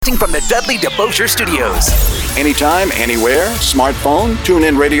From the Dudley DeBosier Studios. Anytime, anywhere, smartphone,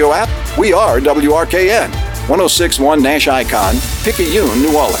 TuneIn radio app, we are WRKN. 106.1 Nash Icon, Picayune,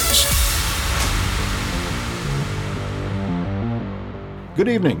 New Orleans. Good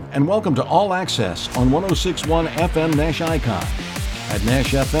evening and welcome to All Access on 106.1 FM Nash Icon at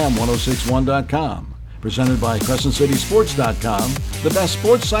NashFM1061.com. Presented by CrescentCitySports.com, the best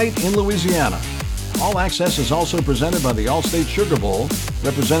sports site in Louisiana. All Access is also presented by the All-State Sugar Bowl,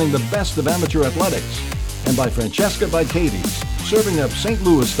 representing the best of amateur athletics, and by Francesca by Katie's, serving up St.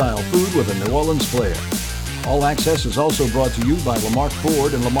 Louis-style food with a New Orleans flair. All Access is also brought to you by Lamarck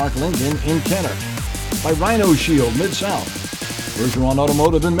Ford and Lamarck Lincoln in Kenner, by Rhino Shield Mid-South, Bergeron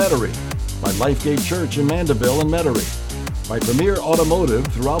Automotive in Metairie, by Lifegate Church in Mandeville and Metairie, by Premier Automotive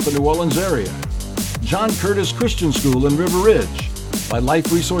throughout the New Orleans area, John Curtis Christian School in River Ridge, by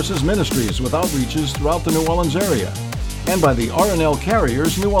Life Resources Ministries with outreaches throughout the New Orleans area, and by the R&L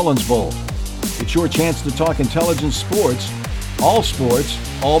Carriers New Orleans Bowl. It's your chance to talk intelligent sports, all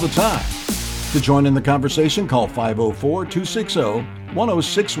the time. To join in the conversation, call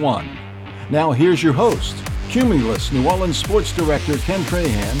 504-260-1061. Now here's your host, Cumulus New Orleans Sports Director Ken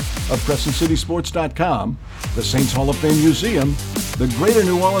Trahan of CrescentCitySports.com, the Saints Hall of Fame Museum, the Greater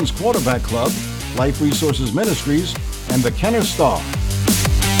New Orleans Quarterback Club, Life Resources Ministries, and the Kenner Star.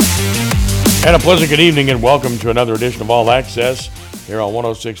 And a pleasant good evening and welcome to another edition of All Access here on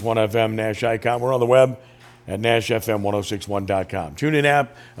 106.1 FM Nash Icon. We're on the web at NashFM1061.com. TuneIn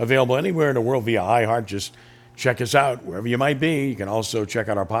app available anywhere in the world via iHeart. Just check us out wherever you might be. You can also check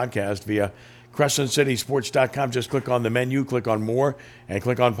out our podcast via CrescentCitySports.com. Just click on the menu, click on More, and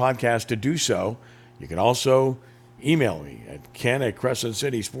click on Podcast to do so. You can also email me at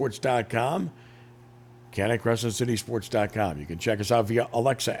ken@CrescentCitySports.com. Ken at CrescentCitySports.com. You can check us out via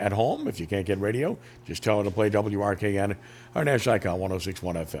Alexa at home. If you can't get radio, just tell her to play WRKN or Nash Icon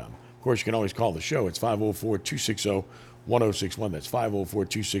 106.1 FM. Of course, you can always call the show. It's 504-260-1061. That's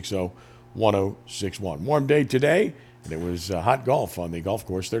 504-260-1061. Warm day today, and it was hot golf on the golf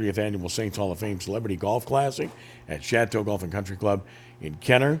course. 30th Annual Saints Hall of Fame Celebrity Golf Classic at Chateau Golf and Country Club in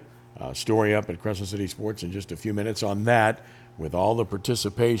Kenner. Story up at Crescent City Sports in just a few minutes on that with all the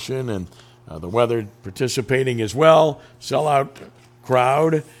participation and the weather participating as well, sellout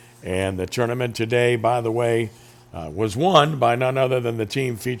crowd, and the tournament today, by the way, was won by none other than the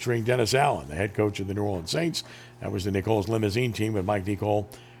team featuring Dennis Allen, the head coach of the New Orleans Saints. That was the Nicole's Limousine team with Mike Nicole,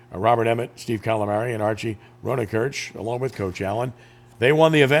 Robert Emmett, Steve Calamari, and Archie Ronikirch, along with Coach Allen. They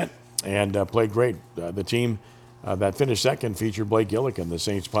won the event and played great. The team that finished second featured Blake Gillikin, the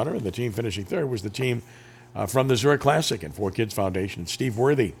Saints punter, and the team finishing third was the team from the Zurich Classic and 4 Kids Foundation, Steve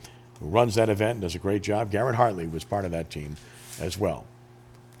Worthy, who runs that event and does a great job. Garrett Hartley was part of that team as well.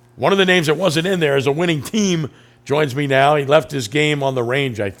 One of the names that wasn't in there as a winning team joins me now. He left his game on the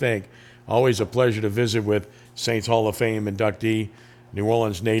range, I think. Always a pleasure to visit with Saints Hall of Fame inductee, New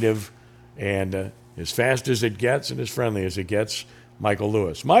Orleans native, and as fast as it gets and as friendly as it gets, Michael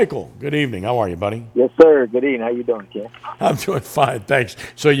Lewis. Michael, good evening. How are you, buddy? Yes, sir. Good evening. How you doing, Ken? I'm doing fine, thanks.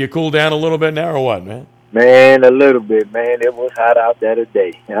 So you cooled down a little bit now or what, man? Man, a little bit, man. It was hot out there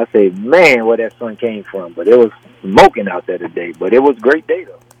today. And I say, man, where that sun came from. But it was smoking out there today. But it was a great day,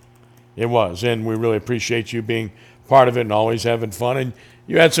 though. It was, and we really appreciate you being part of it and always having fun. And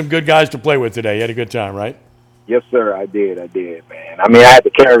you had some good guys to play with today. You had a good time, right? Yes, sir. I did, man. I mean, I had to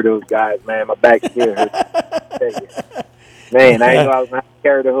carry those guys, man. My back still hurts. Man, I didn't know I was going to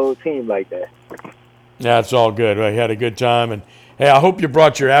carry the whole team like that. Yeah, it's all good. You had a good time. And, hey, I hope you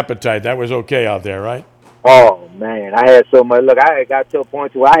brought your appetite. That was okay out there, right? Oh, man, I had so much. Look, I got to a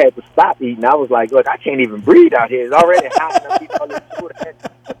point where I had to stop eating. I was like, look, I can't even breathe out here. It's already hot enough to eat all this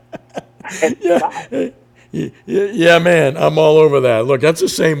food. Yeah, man, I'm all over that. Look, that's the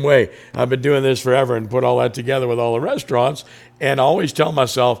same way. I've been doing this forever and put all that together with all the restaurants, and I always tell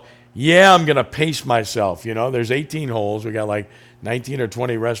myself, yeah, I'm going to pace myself. You know, there's 18 holes. We got like 19 or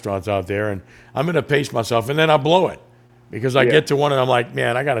 20 restaurants out there, and I'm going to pace myself, and then I blow it because I get to one, and I'm like,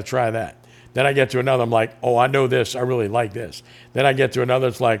 man, I got to try that. Then I get to another, I'm like, oh, I know this. I really like this. Then I get to another,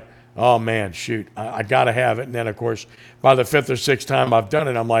 it's like, oh, man, shoot, I got to have it. And then, of course, by the 5th or 6th time I've done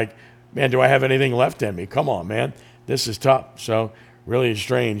it, I'm like, man, do I have anything left in me? Come on, man. This is tough. So really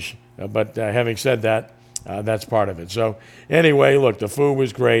strange. But having said that, that's part of it. So anyway, look, the food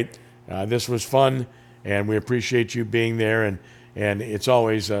was great. This was fun, and we appreciate you being there. And it's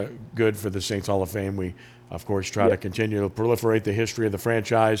always good for the Saints Hall of Fame. We of course, try to continue to proliferate the history of the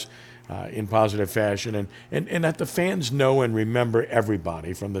franchise in positive fashion, and that the fans know and remember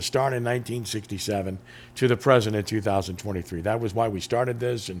everybody from the start in 1967 to the present in 2023. That was why we started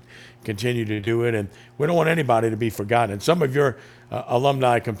this and continue to do it, and we don't want anybody to be forgotten. And some of your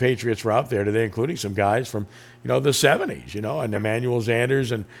alumni compatriots were out there today, including some guys from, the 70s, and Emmanuel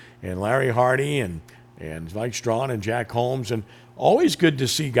Sanders and Larry Hardy and Mike Strawn and Jack Holmes, and always good to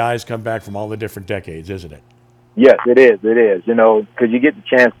see guys come back from all the different decades, isn't it? Yes, it is. It is, because you get the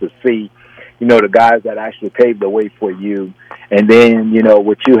chance to see, the guys that actually paved the way for you, and then,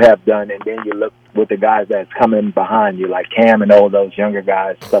 what you have done, and then you look with the guys that's coming behind you, like Cam and all those younger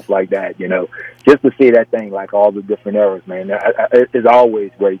guys, stuff like that, just to see that thing, like all the different eras, man. It's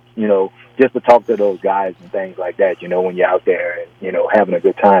always great, just to talk to those guys and things like that, when you're out there and, having a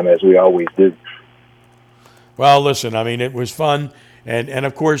good time, as we always do. Well, listen, I mean, it was fun, and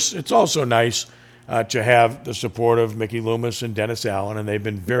of course, it's also nice to have the support of Mickey Loomis and Dennis Allen, and they've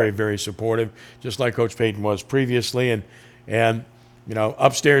been very, very supportive, just like Coach Payton was previously. And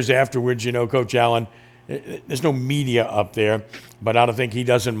upstairs afterwards, Coach Allen, there's no media up there, but I don't think he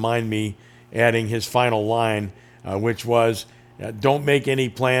doesn't mind me adding his final line, which was, don't make any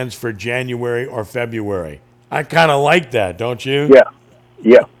plans for January or February. I kind of like that, don't you?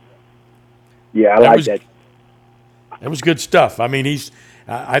 Yeah, I like that. That was good stuff. I mean,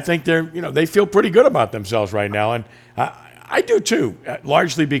 I think they feel pretty good about themselves right now, and I do too.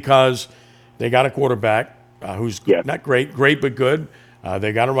 Largely because they got a quarterback who's not great but good.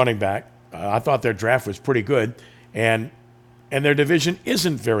 They got a running back. I thought their draft was pretty good, and their division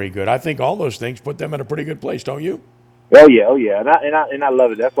isn't very good. I think all those things put them in a pretty good place, don't you? Oh yeah, and I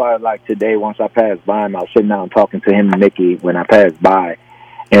love it. That's why, like today, once I passed by him, I was sitting down talking to him and Mickey when I passed by,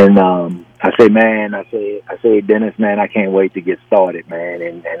 and I say, man, I say, Dennis, man, I can't wait to get started, man.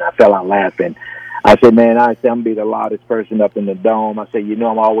 And I fell out laughing. I said, man, I'm going to be the loudest person up in the dome. I said,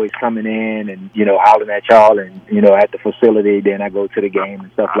 I'm always coming in and, hollering at y'all and, at the facility. Then I go to the game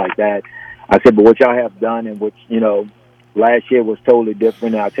and stuff like that. I said, but what y'all have done and which, last year was totally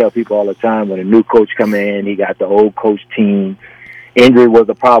different. And I tell people all the time, when a new coach come in, he got the old coach team. Injury was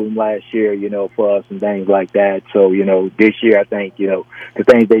a problem last year, for us and things like that. So, this year I think, the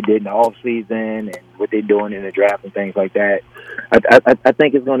things they did in the off season and what they're doing in the draft and things like that, I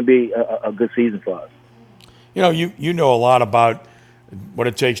think it's going to be a good season for us. You know a lot about what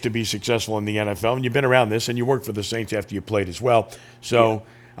it takes to be successful in the NFL, and you've been around this, and you worked for the Saints after you played as well. So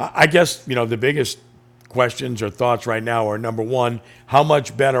I guess, the biggest questions or thoughts right now are, number one, how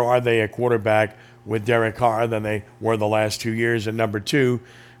much better are they at quarterback with Derek Carr than they were the last 2 years? And number two,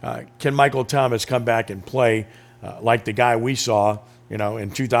 can Michael Thomas come back and play like the guy we saw,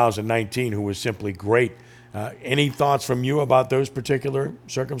 in 2019, who was simply great? Any thoughts from you about those particular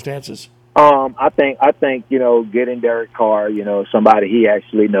circumstances? I think getting Derek Carr, somebody he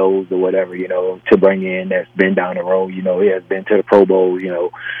actually knows or whatever, to bring in that's been down the road, he has been to the Pro Bowl,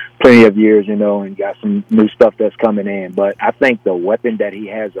 plenty of years, and got some new stuff that's coming in. But I think the weapon that he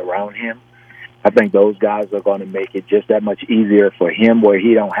has around him, I think those guys are going to make it just that much easier for him, where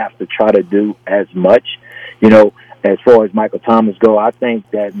he don't have to try to do as much. As far as Michael Thomas go, I think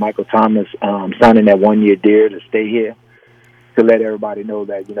that Michael Thomas signing that 1-year deal to stay here, to let everybody know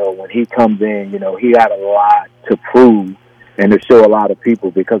that, when he comes in, he got a lot to prove and to show a lot of people,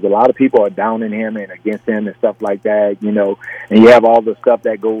 because a lot of people are down in him and against him and stuff like that, and you have all the stuff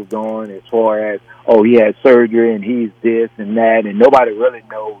that goes on as far as, oh, he had surgery and he's this and that, and nobody really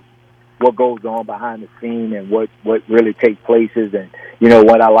knows what goes on behind the scene and what really takes places. And,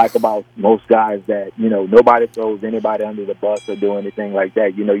 what I like about most guys that, nobody throws anybody under the bus or do anything like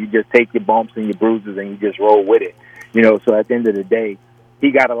that. You just take your bumps and your bruises and you just roll with it. So at the end of the day, he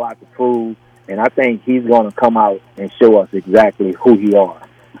got a lot to prove, and I think he's going to come out and show us exactly who he are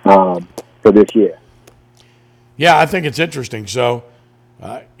for this year. Yeah, I think it's interesting. So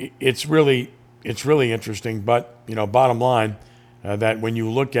it's really interesting. But, bottom line, that when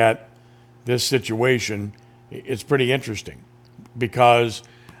you look at this situation, it's pretty interesting, because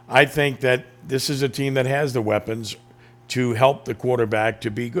I think that this is a team that has the weapons to help the quarterback to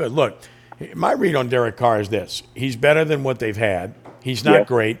be good. Look, my read on Derek Carr is this. He's better than what they've had. He's not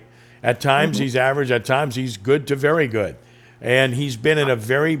great. At times he's average. At times he's good to very good. And he's been in a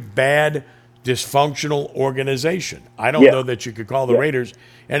very bad, dysfunctional organization. I don't know that you could call the Raiders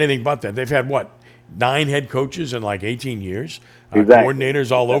anything but that. They've had, 9 head coaches in like 18 years.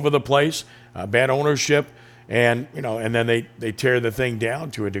 Coordinators all over the place, bad ownership, and and then they tear the thing down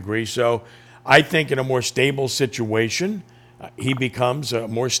to a degree. So I think in a more stable situation, he becomes a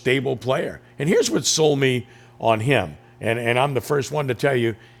more stable player. And here's what sold me on him, and I'm the first one to tell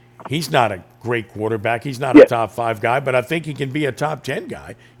you, He's not a great quarterback. He's not Yeah. a top 5 guy, but I think he can be a top 10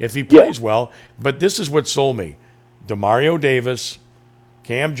 guy if he plays well. But this is what sold me. Demario Davis,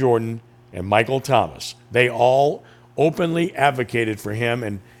 Cam Jordan, and Michael Thomas. They all openly advocated for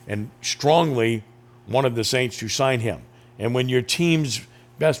him and strongly wanted the Saints to sign him. And when your team's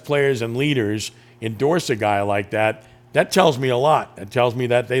best players and leaders endorse a guy like that, that tells me a lot. It tells me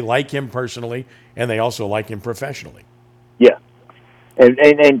that they like him personally and they also like him professionally. Yeah.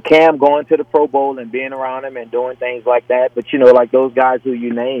 And Cam going to the Pro Bowl and being around him and doing things like that. But, like those guys who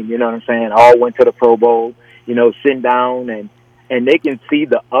you name, you know what I'm saying, all went to the Pro Bowl, sitting down and they can see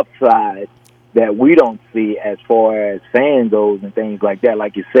the upside that we don't see as far as fan goes and things like that.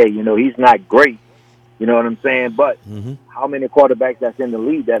 Like you say, he's not great, you know what I'm saying? But how many quarterbacks that's in the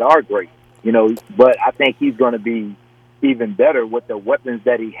league that are great, But I think he's going to be even better with the weapons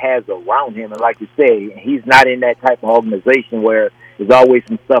that he has around him. And like you say, he's not in that type of organization where there's always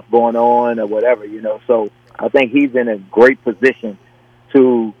some stuff going on or whatever, So I think he's in a great position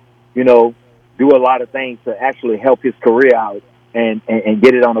to, do a lot of things to actually help his career out and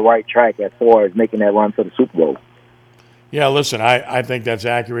get it on the right track as far as making that run for the Super Bowl. Yeah, listen, I think that's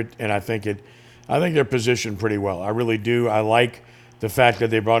accurate, and I think they're positioned pretty well. I really do. I like the fact that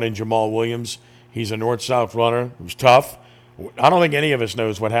they brought in Jamal Williams. He's a north-south runner who's tough. I don't think any of us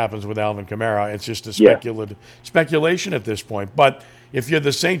knows what happens with Alvin Kamara. It's just a speculation at this point. But if you're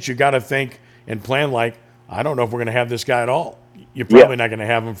the Saints, you got to think and plan like, I don't know if we're going to have this guy at all. You're probably not going to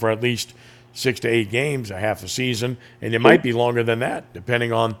have him for at least 6 to 8 games, a half a season, and it might be longer than that,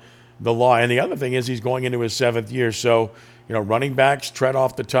 depending on the law. And the other thing is he's going into his 7th year. So, running backs tread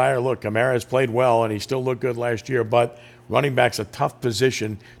off the tire. Look, Kamara has played well, and he still looked good last year, but running back's a tough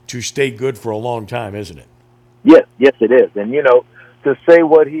position to stay good for a long time, isn't it? Yes, it is. And, to say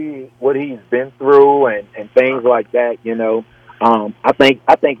what he's been through and things like that,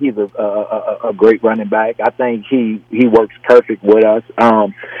 I think he's a great running back. I think he works perfect with us.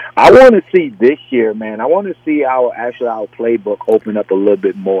 I want to see this year, man. I want to see our playbook open up a little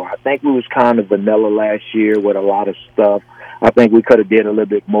bit more. I think we was kind of vanilla last year with a lot of stuff. I think we could have did a little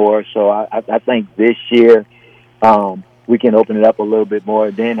bit more. So I think this year we can open it up a little bit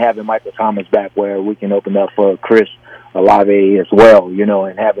more. Then having Michael Thomas back where we can open up for Chris Olave as well,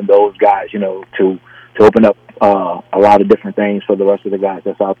 and having those guys, to open up a lot of different things for the rest of the guys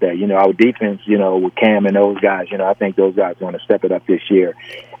that's out there. Our defense, with Cam and those guys, I think those guys are going to step it up this year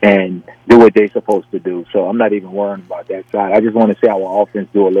and do what they're supposed to do. So I'm not even worrying about that side. I just want to see our offense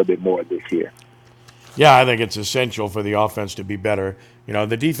do a little bit more this year. Yeah, I think it's essential for the offense to be better.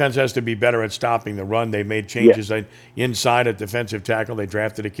 The defense has to be better at stopping the run. They made changes inside at defensive tackle. They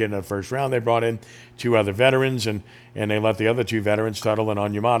drafted a kid in the first round. They brought in 2 other veterans, and they let the other 2 veterans, Tuttle and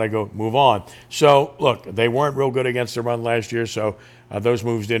Onyemata, move on. So, look, they weren't real good against the run last year, so those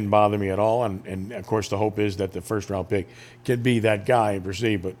moves didn't bother me at all. And, of course, the hope is that the first-round pick can be that guy and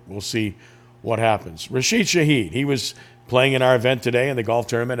proceed, but we'll see what happens. Rashid Shaheed, he was playing in our event today in the golf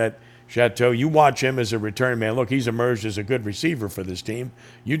tournament at Chateau. You watch him as a return man. Look, he's emerged as a good receiver for this team.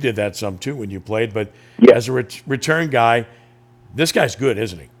 You did that some too when you played, but as a return guy, this guy's good,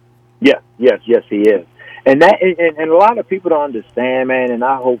 isn't he? Yes, he is. And a lot of people don't understand, man, and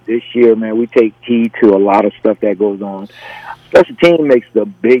I hope this year, man, we take heed to a lot of stuff that goes on. Special team makes the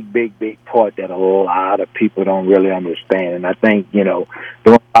big part that a lot of people don't really understand. And I think, doing a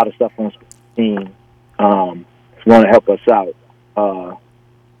lot of stuff on special team is going to help us out.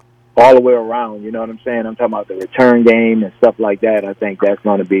 All the way around, you know what I'm saying? I'm talking about the return game and stuff like that. I think that's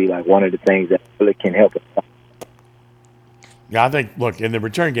going to be like one of the things that really can help us. Yeah, I think, look, in the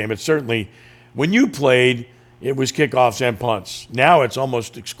return game, it's certainly, when you played, it was kickoffs and punts. Now it's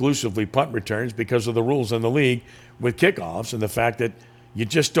almost exclusively punt returns because of the rules in the league with kickoffs and the fact that you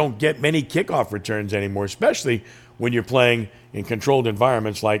just don't get many kickoff returns anymore, especially when you're playing in controlled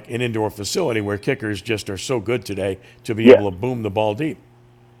environments like an indoor facility where kickers just are so good today to be able to boom the ball deep.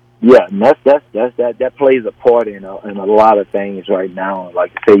 Yeah, and that plays a part in a lot of things right now.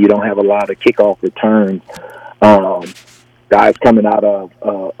 Like I say, you don't have a lot of kickoff returns, guys coming out of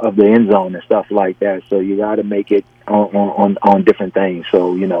the end zone and stuff like that. So you got to make it on different things.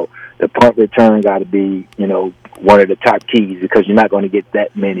 So the punt return got to be one of the top keys because you're not going to get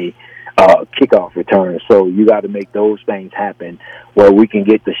that many kickoff returns. So you got to make those things happen where we can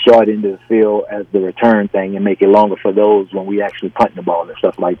get the short end of the field as the return thing and make it longer for those when we actually punt the ball and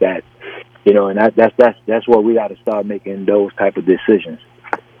stuff like that. And that's where we got to start making those type of decisions.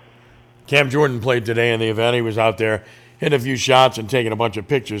 Cam Jordan played today in the event. He was out there hitting a few shots and taking a bunch of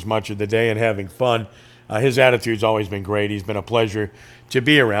pictures much of the day and having fun. His attitude's always been great. He's been a pleasure to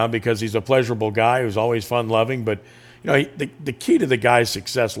be around because he's a pleasurable guy who's always fun-loving, but the key to the guy's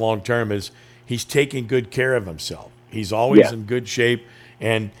success long term is he's taking good care of himself. He's always in good shape,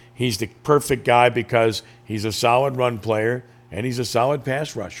 and he's the perfect guy because he's a solid run player and he's a solid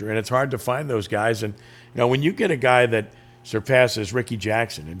pass rusher. And it's hard to find those guys. And when you get a guy that surpasses Ricky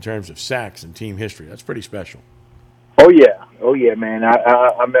Jackson in terms of sacks and team history, that's pretty special. Oh yeah, man.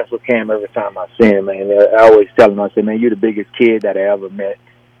 I mess with Cam every time I see him, man. I always tell him, I say, man, you're the biggest kid that I ever met.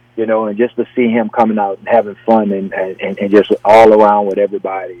 And just to see him coming out and having fun and just all around with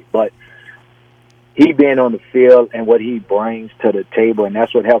everybody. But he being on the field and what he brings to the table, and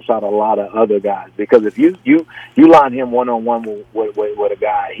that's what helps out a lot of other guys. Because if you line him one-on-one with a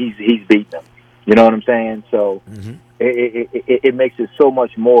guy, he's beating him. You know what I'm saying? So it makes it so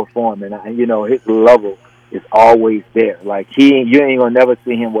much more for him. And his level is always there. Like you ain't gonna never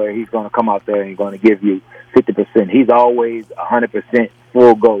see him where he's gonna come out there and gonna give you 50%. He's always 100%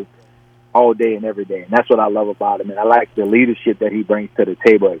 full go all day and every day, and that's what I love about him. And I like the leadership that he brings to the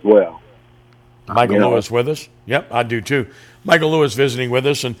table as well. Michael Lewis with us? Yep, I do too. Michael Lewis visiting with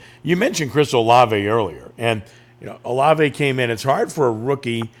us, and you mentioned Chris Olave earlier, and Olave came in. It's hard for a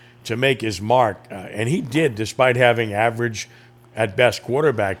rookie to make his mark, and he did, despite having average at best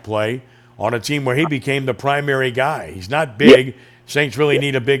quarterback play on a team where he became the primary guy. He's not big. Yeah. Saints really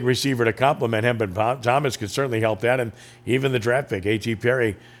need a big receiver to complement him, but Thomas could certainly help that, and even the draft pick, A.T.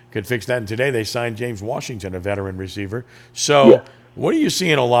 Perry, could fix that. And today they signed James Washington, a veteran receiver. So what do you see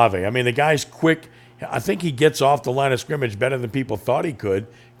in Olave? I mean, the guy's quick. I think he gets off the line of scrimmage better than people thought he could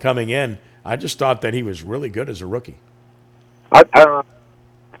coming in. I just thought that he was really good as a rookie.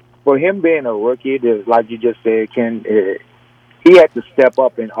 For him being a rookie, like you just said, Ken, he had to step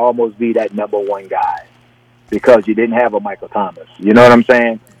up and almost be that number one guy because you didn't have a Michael Thomas. You know what I'm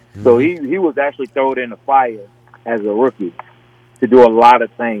saying? Mm-hmm. So he was actually thrown in the fire as a rookie to do a lot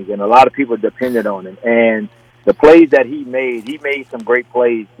of things, and a lot of people depended on him. And the plays that he made some great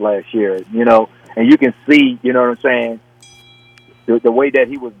plays last year, and you can see, you know what I'm saying, the way that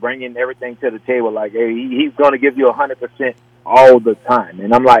he was bringing everything to the table. Like, hey, he's going to give you 100% all the time.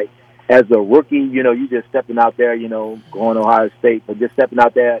 And I'm like, as a rookie, you just stepping out there, going to Ohio State, but just stepping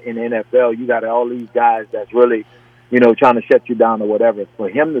out there in the NFL, you got all these guys that's really, trying to shut you down or whatever. For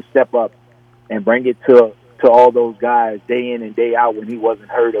him to step up and bring it to all those guys day in and day out when he wasn't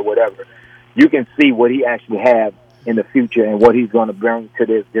hurt or whatever, you can see what he actually have in the future and what he's going to bring to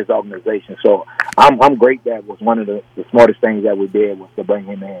this organization. So I'm great. That was one of the smartest things that we did was to bring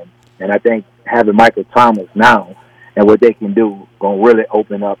him in. And I think having Michael Thomas now and what they can do going to really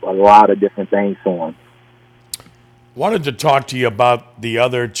open up a lot of different things for him. Wanted to talk to you about the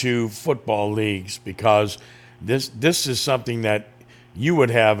other two football leagues because this is something that you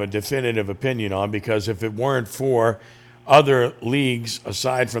would have a definitive opinion on, because if it weren't for other leagues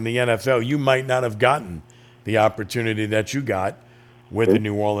aside from the NFL, you might not have gotten the opportunity that you got with the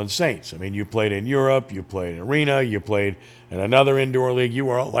New Orleans Saints. I mean, you played in Europe, you played in Arena, you played in another indoor league. You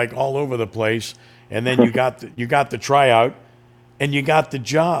were all over the place, and then you got the tryout, and you got the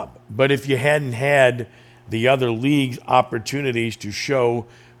job. But if you hadn't had the other league's opportunities to show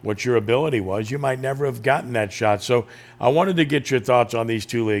what your ability was, you might never have gotten that shot. So I wanted to get your thoughts on these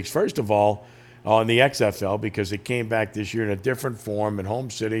two leagues. First of all, on the XFL, because it came back this year in a different form in home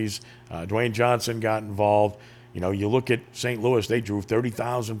cities. Dwayne Johnson got involved. You look at St. Louis, they drew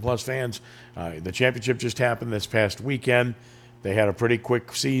 30,000 plus fans. The championship just happened this past weekend. They had a pretty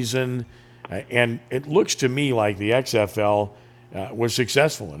quick season. And it looks to me like the XFL was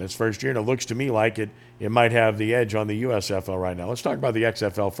successful in its first year, and it looks to me like it might have the edge on the USFL right now. Let's talk about the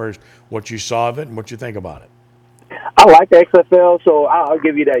XFL first, what you saw of it and what you think about it. I like the XFL, so I'll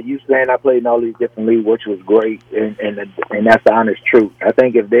give you that. I played in all these different leagues, which was great, and that's the honest truth. I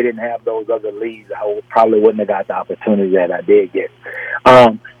think if they didn't have those other leagues, I probably wouldn't have got the opportunity that I did get.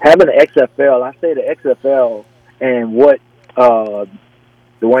 Having the XFL, I say the XFL, and what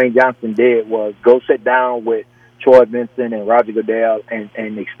Dwayne Johnson did was go sit down with Troy Vincent and Roger Goodell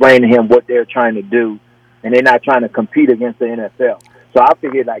and explain to him what they're trying to do, and they're not trying to compete against the NFL. So I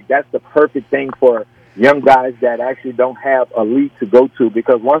figured that's the perfect thing for young guys that actually don't have a league to go to,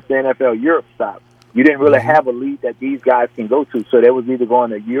 because once the NFL Europe stopped, you didn't really have a league that these guys can go to. So they was either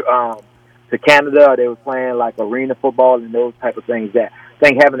going to Canada, or they was playing like arena football and those type of things. That I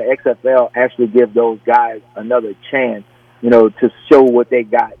think having the XFL actually give those guys another chance, to show what they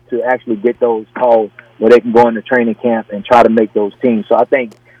got, to actually get those calls where they can go into training camp and try to make those teams. So I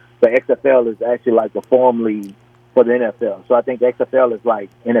think the XFL is actually like the farm league for the NFL. So I think the XFL is like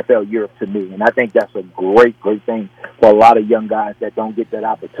NFL Europe to me. And I think that's a great, great thing for a lot of young guys that don't get that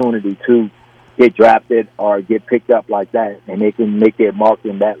opportunity to get drafted or get picked up like that. And they can make their mark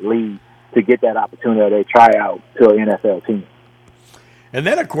in that league to get that opportunity to try out to an NFL team. And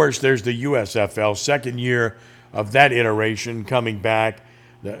then, of course, there's the USFL, second year of that iteration coming back.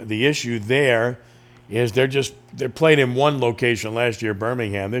 The issue there is they're playing in one location last year,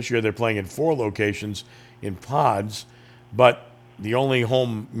 Birmingham. This year they're playing in 4 locations in pods, but the only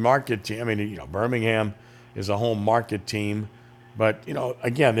home market team, Birmingham is a home market team, but,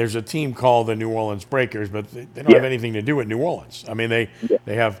 again, there's a team called the New Orleans Breakers, but they don't have anything to do with New Orleans. I mean, they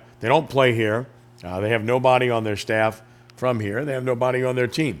don't play here. They have nobody on their staff from here. They have nobody on their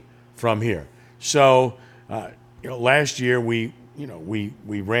team from here. So, last year we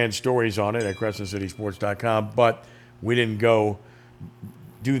ran stories on it at CrescentCitySports.com, but we didn't go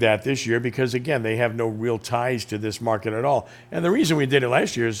do that this year because, again, they have no real ties to this market at all. And the reason we did it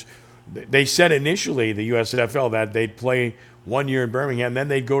last year is they said initially, the USFL, that they'd play 1 year in Birmingham, then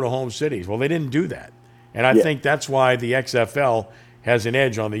they'd go to home cities. Well, they didn't do that. And I think that's why the XFL has an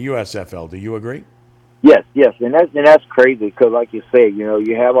edge on the USFL. Do you agree? Yes, and that's crazy because, like you said,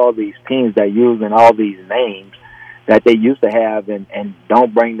 you have all these teams that using all these names that they used to have and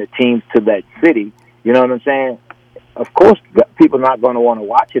don't bring the teams to that city. You know what I'm saying? Of course, people are not going to want to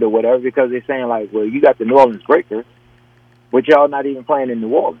watch it or whatever because they're saying, like, well, you got the New Orleans Breakers, but y'all not even playing in New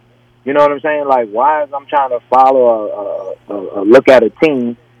Orleans. You know what I'm saying? Like, why is I'm trying to follow a look at a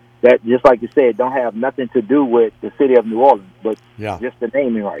team that, just like you said, don't have nothing to do with the city of New Orleans, but just the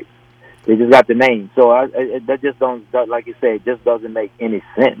naming rights. They just got the name. So that just don't, like you said, just doesn't make any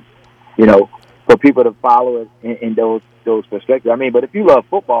sense, for people to follow it in those perspectives. I mean, but if you love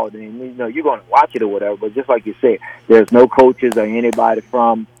football, then, you're going to watch it or whatever. But just like you said, there's no coaches or anybody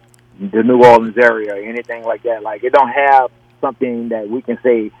from the New Orleans area or anything like that. Like, it don't have something that we can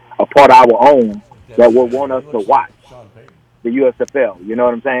say a part of our own that will want us to watch the USFL. You know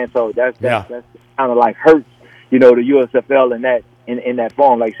what I'm saying? So that's kind of like hurts, the USFL in that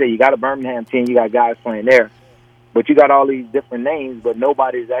form. Like, say, you got a Birmingham team, you got guys playing there, but you got all these different names, but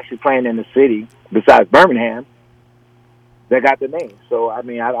nobody's actually playing in the city besides Birmingham that got the name. So, I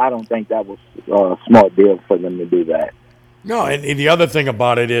mean, I don't think that was a smart deal for them to do that. No, and the other thing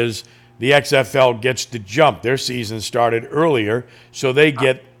about it is the XFL gets to jump. Their season started earlier, so they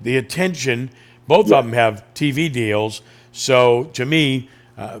get the attention. Both of them have TV deals. So, to me,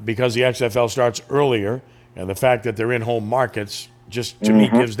 because the XFL starts earlier, and the fact that they're in home markets just, to me,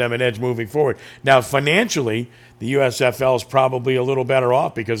 gives them an edge moving forward. Now, financially, the USFL is probably a little better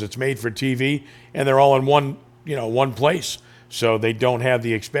off because it's made for TV, and they're all in one place. So they don't have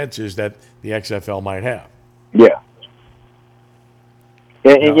the expenses that the XFL might have. Yeah.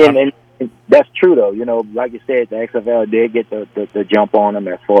 And that's true, though. Like you said, the XFL did get the jump on them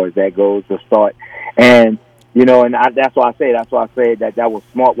as far as that goes to start. And, that's why I say that was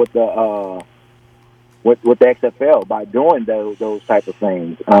smart with the with the XFL by doing those type of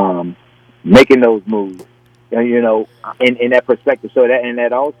things, making those moves, in that perspective. So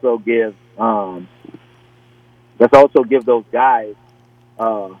that also gives those guys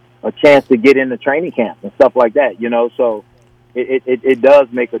a chance to get into training camp and stuff like that. So it does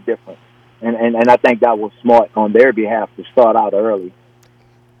make a difference, and I think that was smart on their behalf to start out early.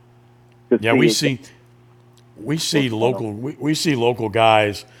 We see local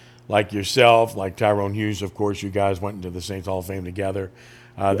guys like yourself, like Tyrone Hughes, of course. You guys went into the Saints Hall of Fame together,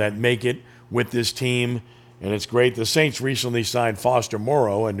 that make it with this team, and it's great. The Saints recently signed Foster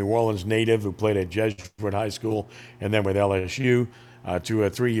Morrow, a New Orleans native who played at Jesuit High School and then with LSU, to a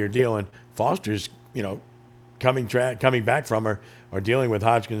 3-year deal. And Foster's, coming back from or dealing with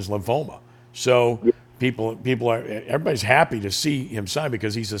Hodgkin's lymphoma. So everybody's happy to see him sign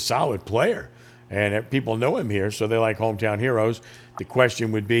because he's a solid player. And people know him here, so they're like hometown heroes. The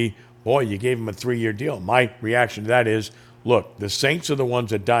question would be, boy, you gave him a 3-year deal. My reaction to that is, look, the Saints are the ones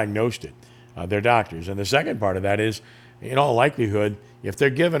that diagnosed it. They're doctors. And the second part of that is, in all likelihood, if they're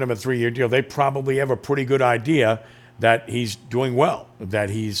giving him a 3-year deal, they probably have a pretty good idea that he's doing well, that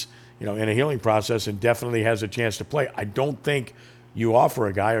he's in a healing process and definitely has a chance to play. I don't think you offer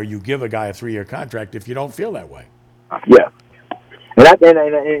a guy or you give a guy a 3-year contract if you don't feel that way. Yeah.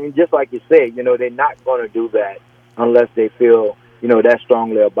 And just like you said, they're not going to do that unless they feel, that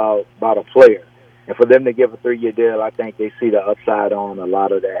strongly about a player. And for them to give a 3-year deal, I think they see the upside on a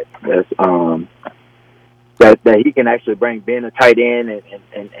lot of that. That he can actually bring, being a tight end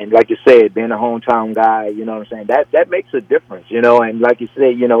and like you said, being a hometown guy, you know what I'm saying? That makes a difference, And like you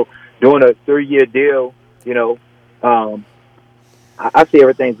said, doing a 3-year deal, I see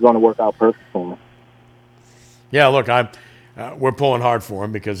everything's going to work out perfect for him. Yeah, look, we're pulling hard for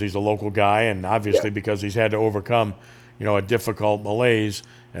him because he's a local guy, and obviously because he's had to overcome, a difficult malaise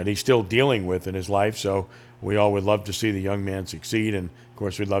that he's still dealing with in his life. So we all would love to see the young man succeed. And, of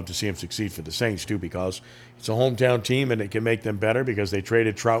course, we'd love to see him succeed for the Saints, too, because it's a hometown team and it can make them better because they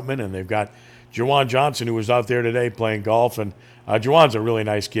traded Troutman and they've got Juwan Johnson, who was out there today playing golf. And Juwan's a really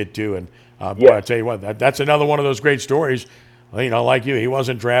nice kid, too. And, boy, I tell you what, that's another one of those great stories. You know, like you, he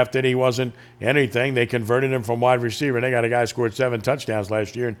wasn't drafted. He wasn't anything. They converted him from wide receiver. They got a guy who scored 7 touchdowns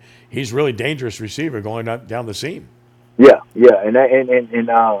last year, and he's a really dangerous receiver going down the seam. Yeah, and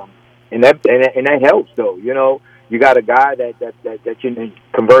that helps though. You know, you got a guy that you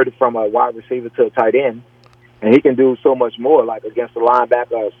converted from a wide receiver to a tight end, and he can do so much more, like against a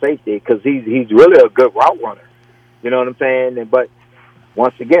linebacker or a safety, because he's really a good route runner. You know what I'm saying? But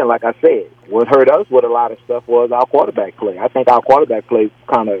once again, like I said, what hurt us with a lot of stuff was our quarterback play. I think our quarterback play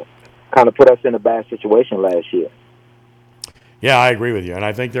kind of put us in a bad situation last year. Yeah, I agree with you, and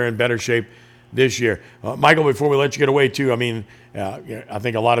I think they're in better shape this year. Michael, before we let you get away, too, I mean, I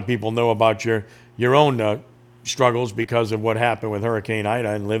think a lot of people know about your own struggles because of what happened with Hurricane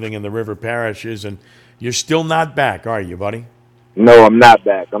Ida and living in the river parishes, and you're still not back, are you, buddy? No, I'm not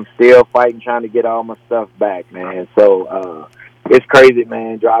back. I'm still fighting, trying to get all my stuff back, man. So it's crazy,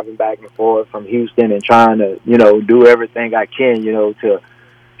 man, driving back and forth from Houston and trying to, you know, do everything I can, you know, to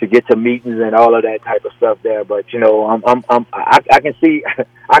get to meetings and all of that type of stuff there. But, you know, I can see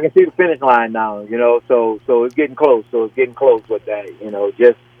the finish line now, you know, so it's getting close. So it's getting close with that, you know,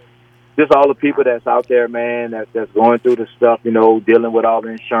 just all the people that's out there, man, that's going through the stuff, you know, dealing with all the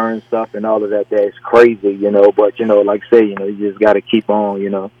insurance stuff and all of that. That's crazy, you know. But, you know, like I say, you know, you just got to keep on, you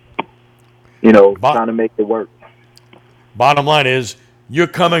know, trying to make it work. Bottom line is you're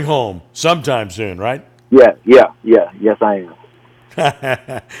coming home sometime soon, right? Yeah. Yes, I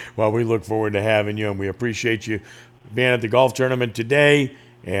am. Well, we look forward to having you, and we appreciate you being at the golf tournament today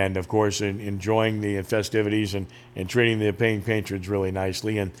and, of course, enjoying the festivities and treating the paying patrons really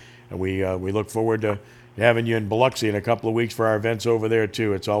nicely. And we look forward to having you in Biloxi in a couple of weeks for our events over there,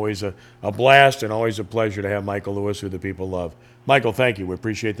 too. It's always a blast and always a pleasure to have Michael Lewis, who the people love. Michael, thank you. We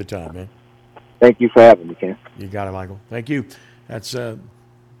appreciate the time, man. Thank you for having me, Ken. You got it, Michael. Thank you. That's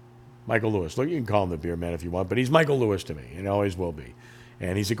Michael Lewis. Look, you can call him the beer man if you want, but he's Michael Lewis to me, and always will be.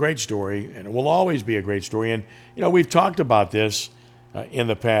 And he's a great story, and it will always be a great story. And, you know, we've talked about this in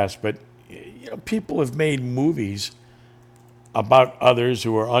the past, but, you know, people have made movies about others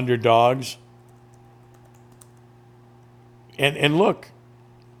who are underdogs. And look,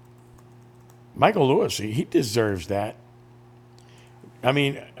 Michael Lewis, he deserves that. I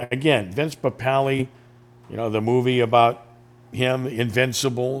mean, again, Vince Papale, you know, the movie about him,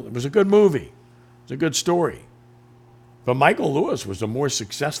 Invincible, it was a good movie. It was a good story. But Michael Lewis was a more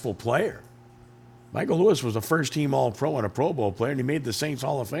successful player. Michael Lewis was a first-team All-Pro and a Pro Bowl player, and he made the Saints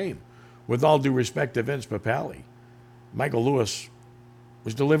Hall of Fame. With all due respect to Vince Papale, Michael Lewis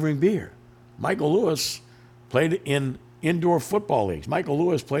was delivering beer. Michael Lewis played in indoor football leagues. Michael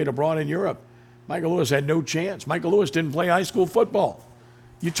Lewis played abroad in Europe. Michael Lewis had no chance. Michael Lewis didn't play high school football.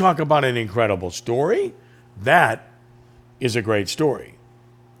 You talk about an incredible story. That is a great story.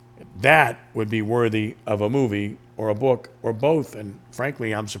 That would be worthy of a movie or a book or both. And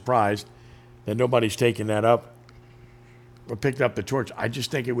frankly, I'm surprised that nobody's taken that up or picked up the torch. I just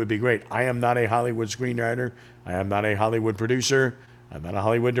think it would be great. I am not a Hollywood screenwriter. I am not a Hollywood producer. I'm not a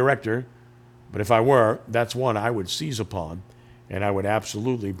Hollywood director. But if I were, that's one I would seize upon and I would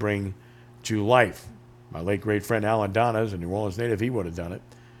absolutely bring to life. My late great friend Alan Donna is a New Orleans native. He would have done it.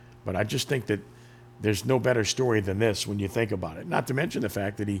 But I just think that there's no better story than this when you think about it. Not to mention the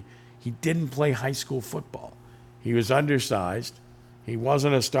fact that he didn't play high school football. He was undersized. He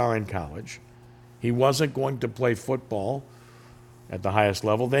wasn't a star in college. He wasn't going to play football at the highest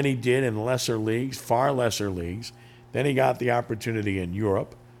level. Then he did in lesser leagues, far lesser leagues. Then he got the opportunity in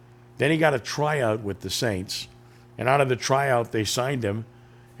Europe. Then he got a tryout with the Saints. And out of the tryout, they signed him.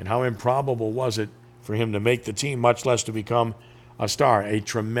 And how improbable was it for him to make the team, much less to become a star, a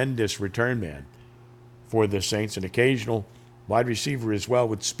tremendous return man for the Saints, an occasional wide receiver as well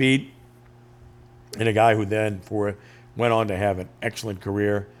with speed, and a guy who then went on to have an excellent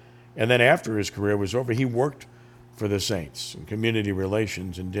career. And then after his career was over, he worked for the Saints in community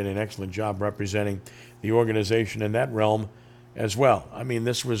relations and did an excellent job representing the organization in that realm as well. I mean,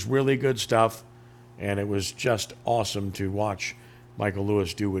 this was really good stuff, and it was just awesome to watch Michael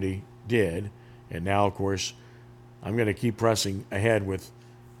Lewis do what he did. And now, of course, I'm going to keep pressing ahead with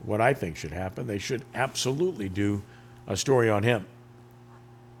what I think should happen. They should absolutely do a story on him.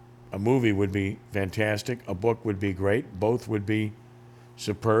 A movie would be fantastic. A book would be great. Both would be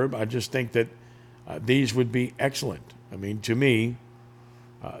superb. I just think that these would be excellent. I mean, to me,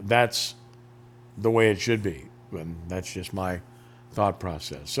 that's the way it should be. And that's just my thought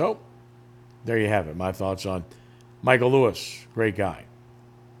process. So, there you have it. My thoughts on Michael Lewis. Great guy.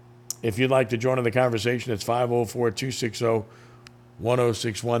 If you'd like to join in the conversation, it's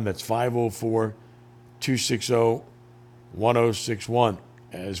 504-260-1061. That's 504-260-1061.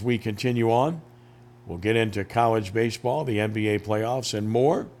 As we continue on, we'll get into college baseball, the NBA playoffs, and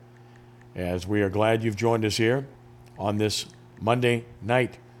more, as we are glad you've joined us here on this Monday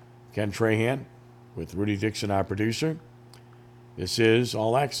night. Ken Trahan with Rudy Dixon, our producer. This is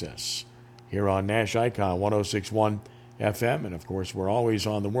All Access here on Nash Icon 106.1 FM. And, of course, we're always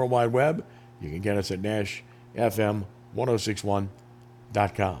on the World Wide Web. You can get us at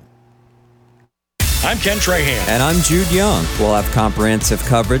NashFM1061.com. I'm Ken Trahan. And I'm Jude Young. We'll have comprehensive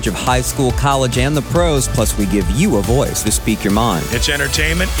coverage of high school, college, and the pros, plus we give you a voice to speak your mind. It's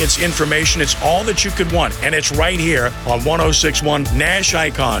entertainment, it's information, it's all that you could want, and it's right here on 106.1 Nash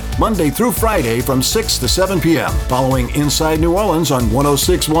Icon. Monday through Friday from 6 to 7 p.m. following Inside New Orleans on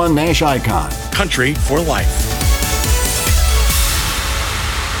 106.1 Nash Icon. Country for life.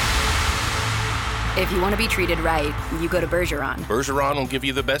 If you want to be treated right, you go to Bergeron. Bergeron will give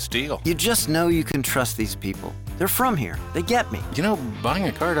you the best deal. You just know you can trust these people. They're from here. They get me. You know, buying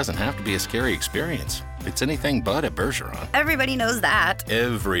a car doesn't have to be a scary experience. It's anything but at Bergeron. Everybody knows that.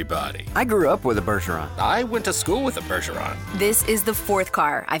 Everybody. I grew up with a Bergeron. I went to school with a Bergeron. This is the 4th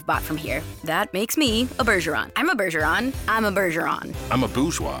car I've bought from here. That makes me a Bergeron. I'm a Bergeron. I'm a Bergeron. I'm a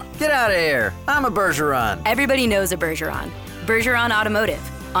bourgeois. Get out of here. I'm a Bergeron. Everybody knows a Bergeron. Bergeron Automotive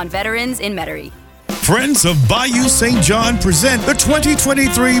on Veterans in Metairie. Friends of Bayou St. John present the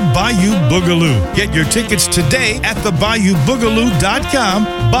 2023 Bayou Boogaloo. Get your tickets today at thebayou-boogaloo.com.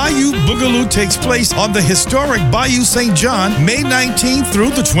 Bayou Boogaloo takes place on the historic Bayou St. John, May 19th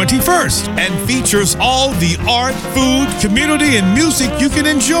through the 21st, and features all the art, food, community, and music you can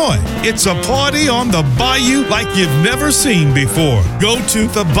enjoy. It's a party on the Bayou like you've never seen before. Go to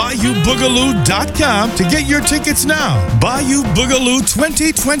thebayou-boogaloo.com to get your tickets now. Bayou Boogaloo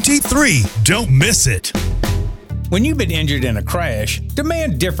 2023. Don't miss it. When you've been injured in a crash,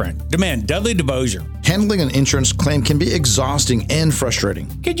 demand different. Demand Dudley DeBosier. Handling an insurance claim can be exhausting and frustrating.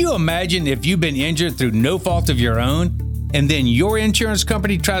 Could you imagine if you've been injured through no fault of your own, and then your insurance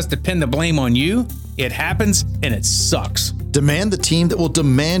company tries to pin the blame on you? It happens, and it sucks. Demand the team that will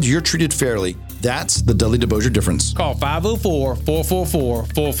demand you're treated fairly. That's the Dudley DeBosier difference. Call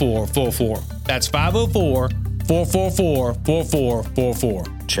 504-444-4444. That's 504-444-4444.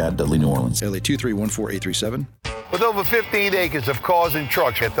 Chad Dudley, New Orleans. LA 2314837. With over 15 acres of cars and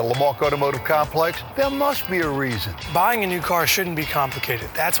trucks at the Lamarque Automotive Complex, there must be a reason. Buying a new car shouldn't be complicated.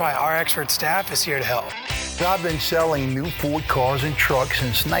 That's why our expert staff is here to help. I've been selling new Ford cars and trucks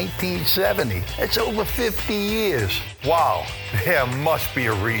since 1970. It's over 50 years. Wow, there must be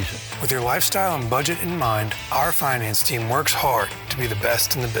a reason. With your lifestyle and budget in mind, our finance team works hard to be the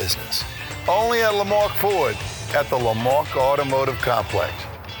best in the business. Only at Lamarque Ford at the Lamarque Automotive Complex.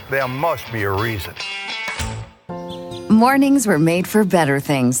 There must be a reason. Mornings were made for better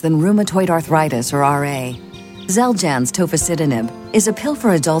things than rheumatoid arthritis or RA. Xeljanz tofacitinib is a pill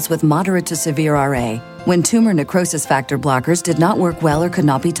for adults with moderate to severe RA when tumor necrosis factor blockers did not work well or could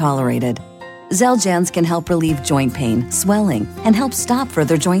not be tolerated. Xeljanz can help relieve joint pain, swelling, and help stop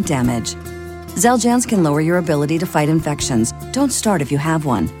further joint damage. Xeljanz can lower your ability to fight infections. Don't start if you have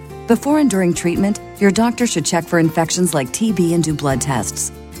one. Before and during treatment, your doctor should check for infections like TB and do blood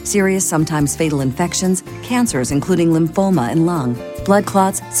tests. Serious, sometimes fatal infections, cancers including lymphoma and lung, blood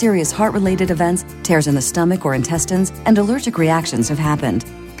clots, serious heart-related events, tears in the stomach or intestines, and allergic reactions have happened.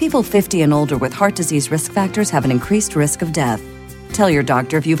 People 50 and older with heart disease risk factors have an increased risk of death. Tell your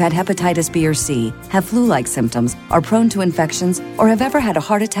doctor if you've had hepatitis B or C, have flu-like symptoms, are prone to infections, or have ever had a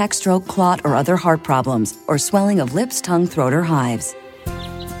heart attack, stroke, clot, or other heart problems, or swelling of lips, tongue, throat, or hives.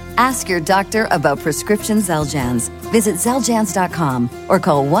 Ask your doctor about prescription Xeljanz. Visit Xeljanz.com or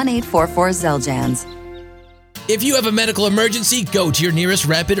call 1-844-XELJANZ. If you have a medical emergency, go to your nearest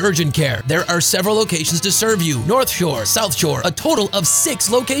Rapid Urgent Care. There are several locations to serve you. North Shore, South Shore, a total of 6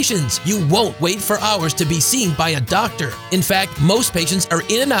 locations. You won't wait for hours to be seen by a doctor. In fact, most patients are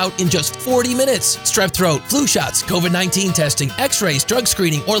in and out in just 40 minutes. Strep throat, flu shots, COVID-19 testing, x-rays, drug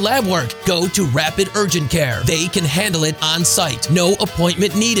screening, or lab work. Go to Rapid Urgent Care. They can handle it on site. No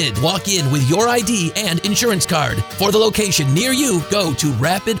appointment needed. Walk in with your ID and insurance card. For the location near you, go to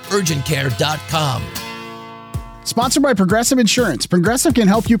rapidurgentcare.com. Sponsored by Progressive Insurance. Progressive can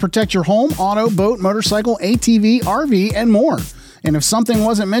help you protect your home, auto, boat, motorcycle, ATV, RV, and more. And if something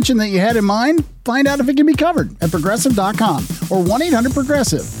wasn't mentioned that you had in mind, find out if it can be covered at Progressive.com or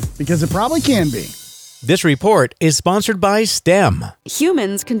 1-800-PROGRESSIVE, because it probably can be. This report is sponsored by STEM.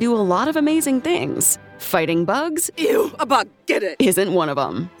 Humans can do a lot of amazing things. Fighting bugs? Ew, a bug, get it! Isn't one of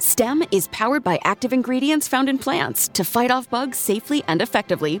them. STEM is powered by active ingredients found in plants to fight off bugs safely and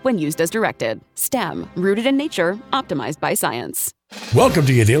effectively when used as directed. STEM, rooted in nature, optimized by science. Welcome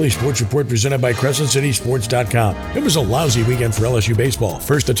to your daily sports report presented by CrescentCitySports.com. It was a lousy weekend for LSU baseball.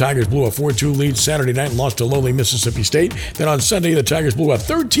 First, the Tigers blew a 4-2 lead Saturday night and lost to lowly Mississippi State. Then on Sunday, the Tigers blew a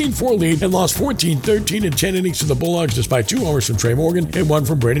 13-4 lead and lost 14-13 in 10 innings to the Bulldogs despite 2 homers from Trey Morgan and 1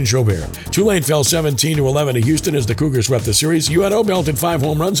 from Braden Schobert. Tulane fell 17-11 to Houston as the Cougars swept the series. UNO belted 5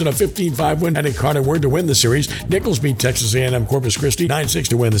 home runs in a 15-5 win and Carter Word to win the series. Nichols beat Texas A&M Corpus Christi 9-6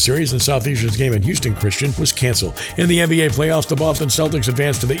 to win the series, and Southeastern's game at Houston Christian was canceled. In the NBA playoffs, the Boston Celtics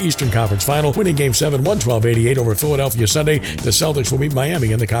advanced to the Eastern Conference Final, winning Game 7 112-88 over Philadelphia Sunday. The Celtics will meet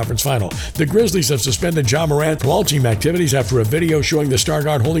Miami in the conference final. The Grizzlies have suspended Ja Morant from all team activities after a video showing the star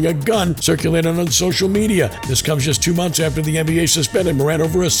guard holding a gun circulated on social media. This comes just 2 months after the NBA suspended Morant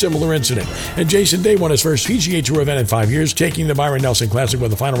over a similar incident. And Jason Day won his first PGA Tour event in 5 years, taking the Byron Nelson Classic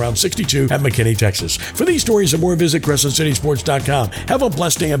with a final round 62 at McKinney, Texas. For these stories and more, visit CrescentCitySports.com. Have a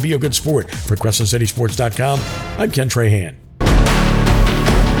blessed day and be a good sport. For CrescentCitySports.com, I'm Ken Trahan.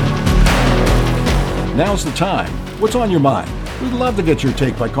 Now's the time. What's on your mind? We'd love to get your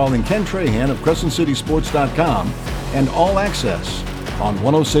take by calling Ken Trahan of CrescentCitySports.com and All Access on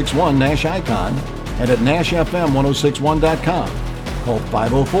 1061 Nash Icon and at NashFM1061.com. Call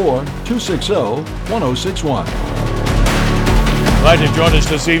 504-260-1061. Glad you joined us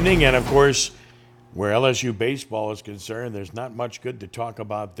this evening, and of course, where LSU baseball is concerned, there's not much good to talk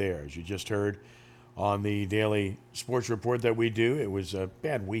about there. As you just heard on the daily sports report that we do, it was a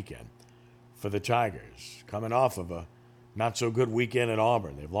bad weekend for the Tigers, coming off of a not-so-good weekend at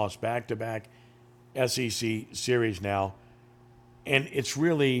Auburn. They've lost back-to-back SEC series now, and it's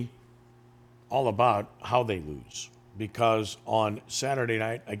really all about how they lose, because on Saturday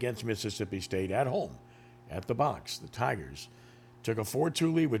night against Mississippi State at home, at the box, the Tigers took a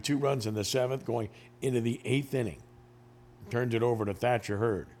 4-2 lead with 2 runs in the 7th going into the 8th inning. Turned it over to Thatcher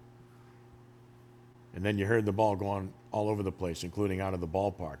Hurd. And then you heard the ball going all over the place, including out of the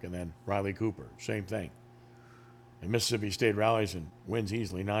ballpark. And then Riley Cooper, same thing. And Mississippi State rallies and wins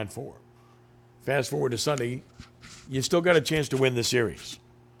easily 9-4. Fast forward to Sunday, you still got a chance to win the series.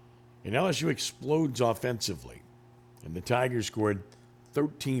 And LSU explodes offensively. And the Tigers scored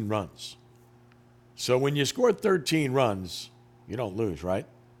 13 runs. So when you score 13 runs, you don't lose, right?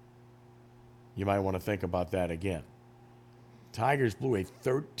 You might want to think about that again. Tigers blew a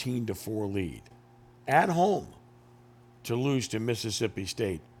 13-4 lead at home to lose to Mississippi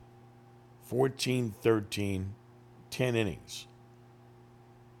State 14-13, 10 innings.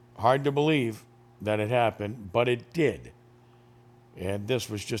 Hard to believe that it happened, but it did. And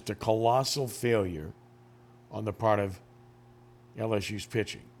this was just a colossal failure on the part of LSU's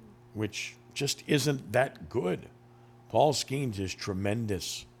pitching, which just isn't that good. Paul Skeens is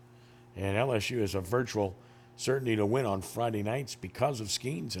tremendous, and LSU is a virtual certainty to win on Friday nights because of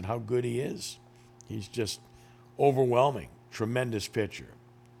Skeens and how good he is. He's just overwhelming, tremendous pitcher.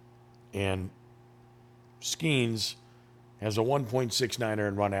 And Skeens has a 1.69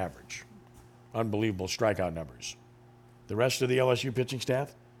 earned run average. Unbelievable strikeout numbers. The rest of the LSU pitching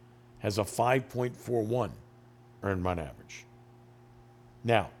staff has a 5.41 earned run average.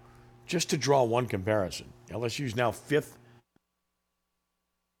 Now, just to draw one comparison, LSU is now 5th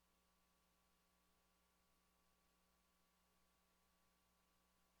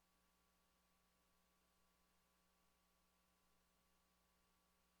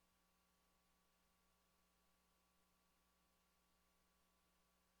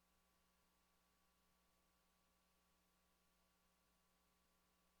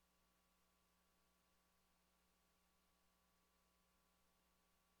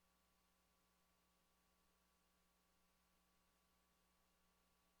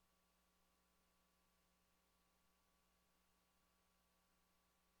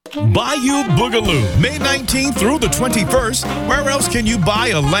Bayou Boogaloo, May 19th through the 21st. Where else can you buy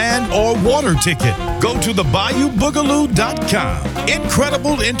a land or water ticket? Go to thebayouboogaloo.com.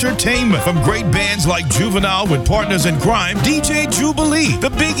 Incredible entertainment from great bands like Juvenile with Partners in Crime, DJ Jubilee, the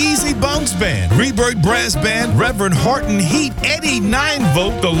Big Easy Bounce Band, Rebirth Brass Band, Reverend Horton Heat, Eddie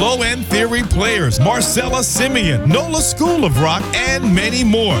 9-Volt, the Low End Theory Players, Marcella Simeon, NOLA School of Rock, and many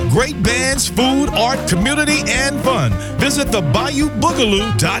more. Great bands, food, art, community, and fun. Visit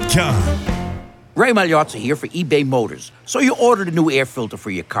thebayouboogaloo.com. Ray Magliozzi here for eBay Motors. So you ordered a new air filter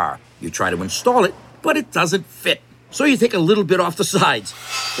for your car. You try to install it, but it doesn't fit. So you take a little bit off the sides.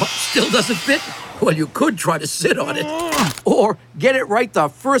 What, still doesn't fit? Well, you could try to sit on it. Or get it right the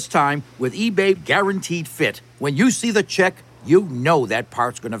first time with eBay Guaranteed Fit. When you see the check, you know that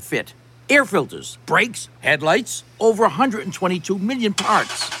part's going to fit. Air filters, brakes, headlights, over 122 million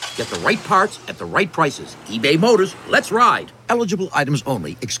parts. Get the right parts at the right prices. eBay Motors, let's ride. Eligible items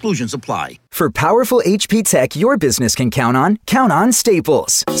only. Exclusions apply. For powerful HP tech your business can count on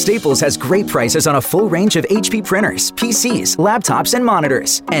Staples. Staples has great prices on a full range of HP printers, PCs, laptops, and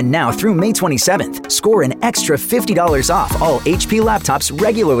monitors. And now through May 27th, score an extra $50 off all HP laptops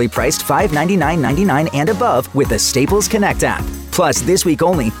regularly priced $599.99 and above with the Staples Connect app. Plus, this week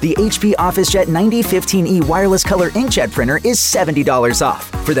only, the HP OfficeJet 9015E wireless color inkjet printer is $70 off.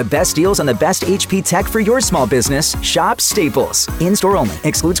 For the best deals on the best HP tech for your small business, shop Staples. In-store only.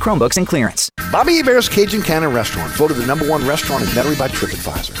 Excludes Chromebooks and clearance. Bobby Hebert's Cajun Cannon Restaurant, voted the #1 restaurant in Metairie by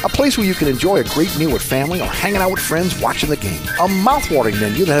TripAdvisor. A place where you can enjoy a great meal with family or hanging out with friends watching the game. A mouth-watering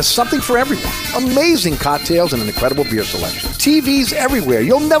menu that has something for everyone. Amazing cocktails and an incredible beer selection. TVs everywhere.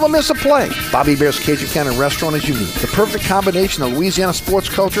 You'll never miss a play. Bobby Hebert's Cajun Cannon Restaurant is unique. The perfect combination of Louisiana sports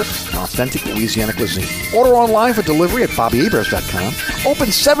culture and authentic Louisiana cuisine. Order online for delivery at BobbyHeberts.com.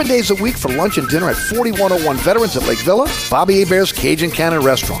 Open 7 days a week for lunch and dinner at 4101 Veterans at Lake Villa. Bobby Hebert's Cajun Cannon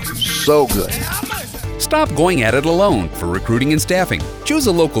Restaurant. So good. Stop going at it alone for recruiting and staffing. Choose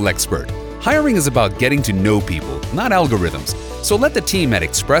a local expert. Hiring is about getting to know people, not algorithms. So let the team at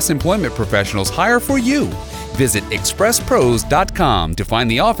Express Employment Professionals hire for you. Visit expresspros.com to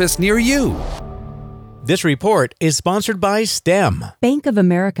find the office near you. This report is sponsored by STEM. Bank of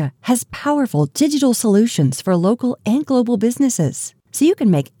America has powerful digital solutions for local and global businesses, so you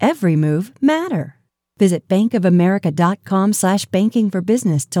can make every move matter. Visit bankofamerica.com/banking for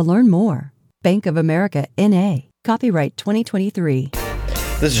business to learn more. Bank of America, N.A. Copyright 2023.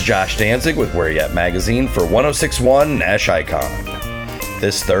 This is Josh Danzig with Where You At Magazine for 1061 Nash Icon.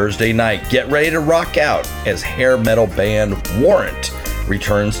 This Thursday night, get ready to rock out as hair metal band Warrant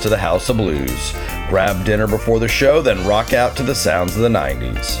returns to the House of Blues. Grab dinner before the show, then rock out to the sounds of the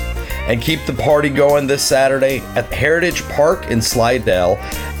 90s. And keep the party going this Saturday at Heritage Park in Slidell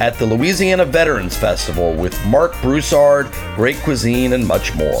at the Louisiana Veterans Festival with Mark Broussard, great cuisine, and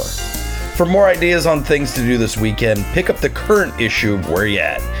much more. For more ideas on things to do this weekend, pick up the current issue of Where You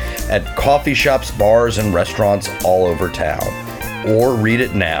at coffee shops, bars, and restaurants all over town. Or read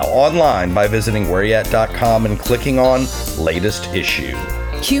it now online by visiting whereyat.com and clicking on Latest Issue.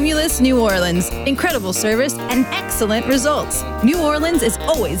 Cumulus New Orleans. Incredible service and excellent results. New Orleans is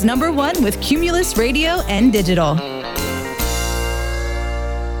always #1 with Cumulus Radio and Digital.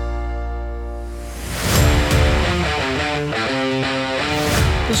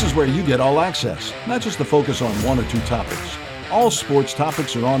 This is where you get all access, not just to focus on one or two topics. All sports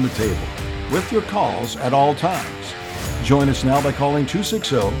topics are on the table, with your calls at all times. Join us now by calling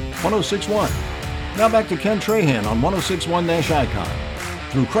 260-1061. Now back to Ken Trahan on 1061 Nash Icon,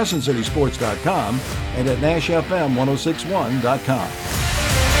 through CrescentCitySports.com and at NashFM1061.com.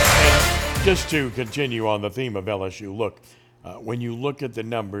 Just to continue on the theme of LSU, look, when you look at the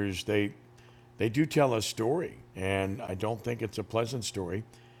numbers, they do tell a story, and I don't think it's a pleasant story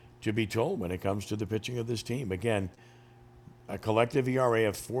to be told when it comes to the pitching of this team. Again, a collective ERA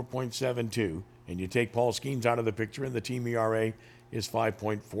of 4.72, and you take Paul Skeens out of the picture, and the team ERA is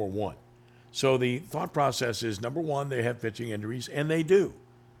 5.41. So the thought process is, number one, they have pitching injuries, and they do.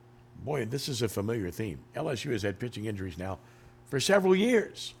 Boy, this is a familiar theme. LSU has had pitching injuries now for several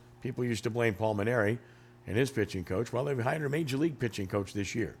years. People used to blame Paul Maneri and his pitching coach. Well, they've hired a major league pitching coach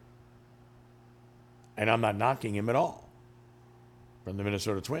this year. And I'm not knocking him at all from the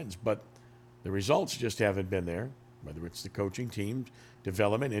Minnesota Twins, but the results just haven't been there, whether it's the coaching team,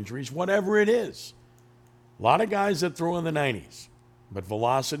 development, injuries, whatever it is. A lot of guys that throw in the 90s, but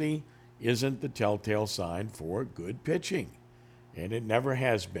velocity isn't the telltale sign for good pitching, and it never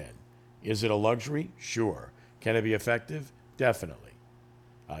has been. Is it a luxury? Sure. Can it be effective? Definitely.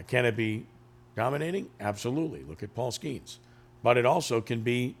 Can it be dominating? Absolutely. Look at Paul Skeens. But it also can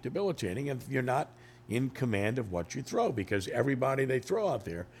be debilitating if you're not in command of what you throw, because everybody they throw out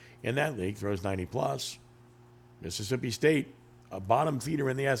there in that league throws 90 plus. Mississippi State, a bottom feeder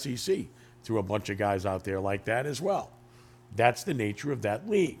in the SEC, threw a bunch of guys out there like that as well. That's the nature of that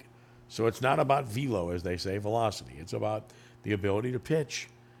league. So it's not about velo, as they say, velocity. It's about the ability to pitch,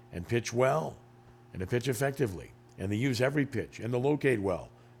 and pitch well, and to pitch effectively, and to use every pitch, and to locate well,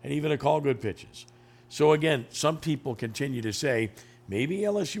 and even to call good pitches. So again, some people continue to say, maybe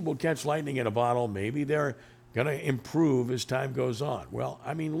LSU will catch lightning in a bottle, maybe they're going to improve as time goes on. Well,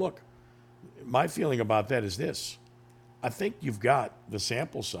 I mean, look, my feeling about that is this. I think you've got the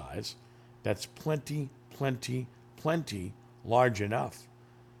sample size that's plenty large enough.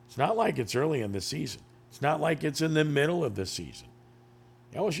 It's not like it's early in the season. It's not like it's in the middle of the season.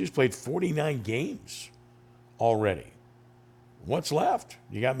 LSU's played 49 games already. What's left?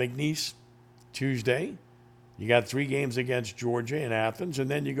 You got McNeese Tuesday, you got 3 games against Georgia in Athens, and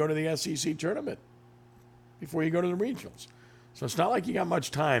then you go to the SEC tournament before you go to the regionals. So it's not like you got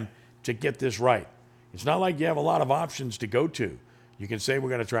much time to get this right. It's not like you have a lot of options to go to. You can say, we're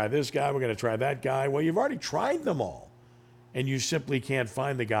going to try this guy, we're going to try that guy. Well, you've already tried them all, and you simply can't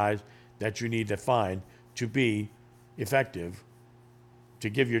find the guys that you need to find to be effective, to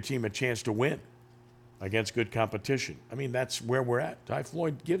give your team a chance to win against good competition. I mean, that's where we're at. Ty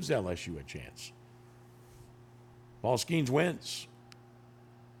Floyd gives LSU a chance. Paul Skeens wins.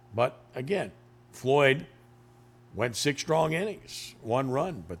 But again, Floyd went 6 strong innings, 1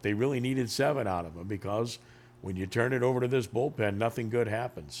 run, but they really needed 7 out of him because when you turn it over to this bullpen, nothing good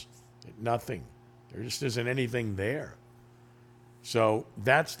happens. Nothing. There just isn't anything there. So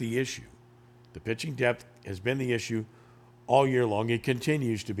that's the issue. The pitching depth has been the issue all year long. It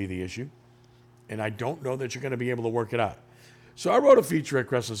continues to be the issue. And I don't know that you're going to be able to work it out. So I wrote a feature at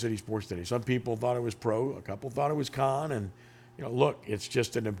Crescent City Sports today. Some people thought it was pro, a couple thought it was con, and look, it's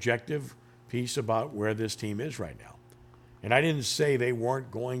just an objective piece about where this team is right now. And I didn't say they weren't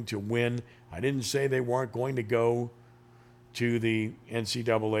going to win. I didn't say they weren't going to go to the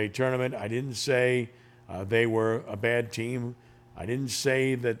NCAA tournament. I didn't say they were a bad team. I didn't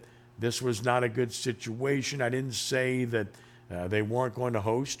say that this was not a good situation. I didn't say that they weren't going to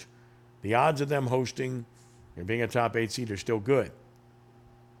host. The odds of them hosting and being a top 8 seed are still good.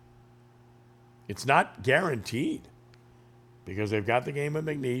 It's not guaranteed because they've got the game at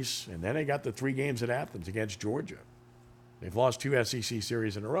McNeese, and then they got the 3 games at Athens against Georgia. They've lost 2 SEC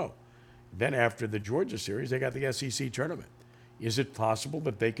series in a row. Then after the Georgia series, they got the SEC tournament. Is it possible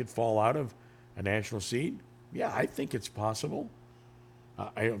that they could fall out of a national seed? Yeah, I think it's possible.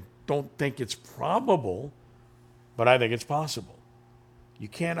 I don't think it's probable, but I think it's possible. You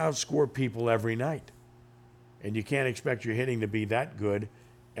can't outscore people every night. And you can't expect your hitting to be that good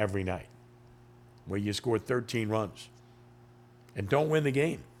every night, where you score 13 runs and don't win the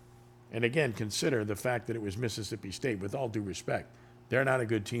game. And again, consider the fact that it was Mississippi State. With all due respect, they're not a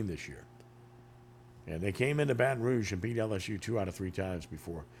good team this year. And they came into Baton Rouge and beat LSU 2 out of 3 times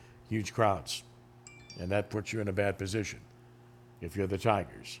before huge crowds. And that puts you in a bad position if you're the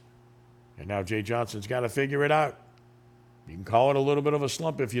Tigers. And now Jay Johnson's got to figure it out. You can call it a little bit of a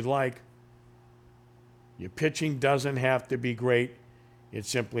slump if you'd like. Your pitching doesn't have to be great. It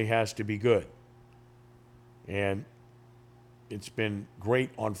simply has to be good. And it's been great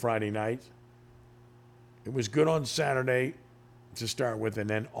on Friday night. It was good on Saturday to start with, and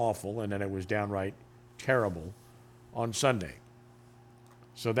then awful, and then it was downright terrible on Sunday.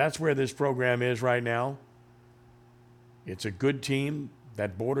 So that's where this program is right now. It's a good team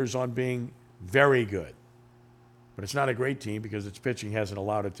that borders on being very good. But it's not a great team because its pitching hasn't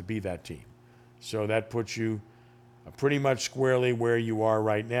allowed it to be that team. So that puts you pretty much squarely where you are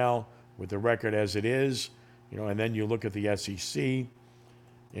right now with the record as it is. And then you look at the SEC.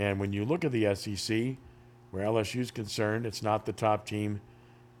 And when you look at the SEC, where LSU is concerned, it's not the top team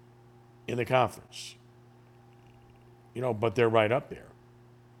in the conference. But they're right up there.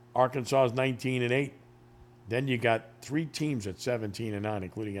 Arkansas is 19-8. Then you got 3 teams at 17-9,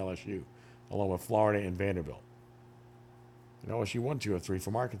 including LSU, along with Florida and Vanderbilt. And LSU won 2 of 3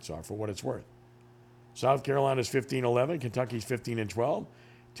 from Arkansas, for what it's worth. South Carolina's 15-11, Kentucky's 15-12,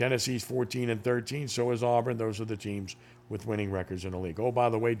 Tennessee's 14-13, so is Auburn. Those are the teams with winning records in the league. Oh, by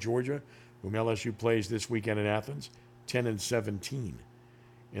the way, Georgia, whom LSU plays this weekend in Athens, 10-17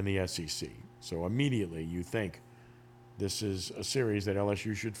 in the SEC. So immediately you think this is a series that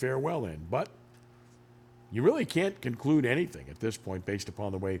LSU should fare well in. But you really can't conclude anything at this point based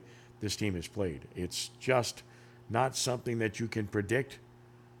upon the way this team has played. It's just not something that you can predict,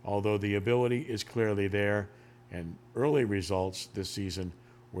 although the ability is clearly there, and early results this season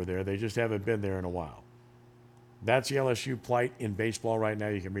were there. They just haven't been there in a while. That's the LSU plight in baseball right now.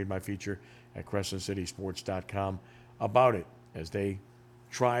 You can read my feature at CrescentCitySports.com about it as they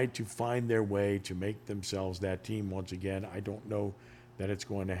try to find their way to make themselves that team once again. I don't know that it's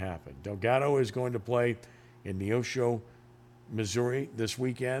going to happen. Delgado is going to play in Neosho, Missouri this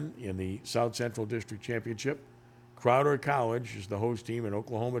weekend in the South Central District Championship. Crowder College is the host team, an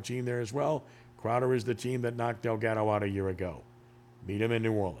Oklahoma team there as well. Crowder is the team that knocked Delgado out a year ago. Beat him in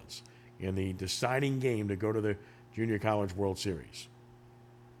New Orleans in the deciding game to go to the Junior College World Series.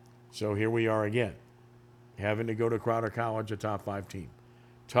 So here we are again, having to go to Crowder College, a top 5 team.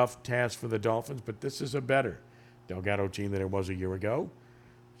 Tough task for the Dolphins, but this is a better Delgado team than it was a year ago.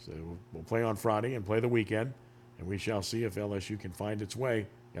 So we'll play on Friday and play the weekend, and we shall see if LSU can find its way.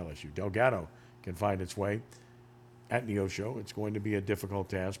 Delgado can find its way at Neosho. It's going to be a difficult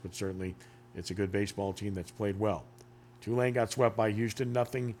task, but certainly it's a good baseball team that's played well. Tulane got swept by Houston,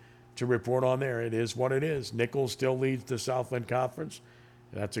 nothing to report on there. It is what it is. Nichols still leads the Southland Conference.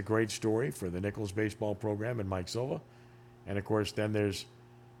 That's a great story for the Nichols baseball program and Mike Silva. And, of course, then there's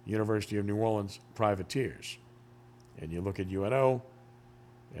University of New Orleans Privateers. And you look at UNO,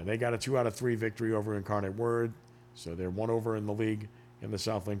 and they got a 2 out of 3 victory over Incarnate Word. So they're 1 over in the league in the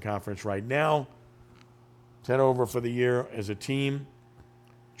Southland Conference right now. 10 over for the year as a team,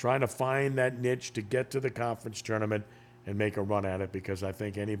 trying to find that niche to get to the conference tournament and make a run at it, because I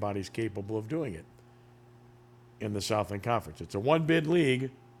think anybody's capable of doing it in the Southland Conference. It's a one-bid league,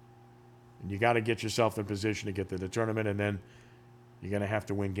 and you got to get yourself in position to get to the tournament, and then you're going to have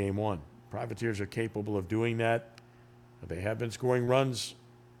to win game 1. Privateers are capable of doing that. They have been scoring runs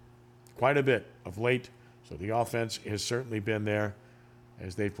quite a bit of late, so the offense has certainly been there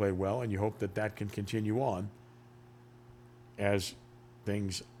as they played well, and you hope that that can continue on as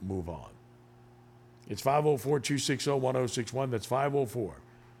things move on. It's 504-260-1061. That's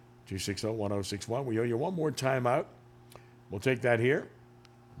 504-260-1061. We owe you one more timeout. We'll take that here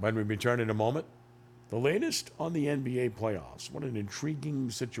when we return in a moment. The latest on the NBA playoffs. What an intriguing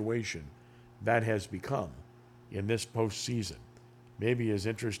situation that has become in this postseason. Maybe as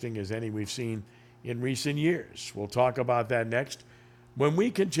interesting as any we've seen in recent years. We'll talk about that next when we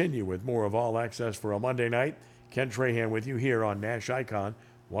continue with more of All Access for a Monday night. Ken Trahan with you here on Nash Icon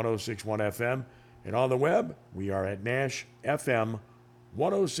 106.1 FM. And on the web, we are at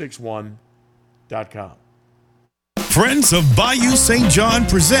NashFM1061.com. Friends of Bayou St. John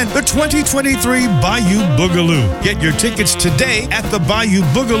present the 2023 Bayou Boogaloo. Get your tickets today at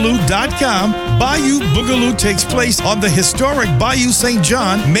thebayou-boogaloo.com. Bayou Boogaloo takes place on the historic Bayou St.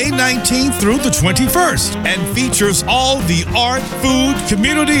 John, May 19th through the 21st, and features all the art, food,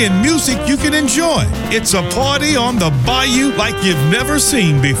 community, and music you can enjoy. It's a party on the Bayou like you've never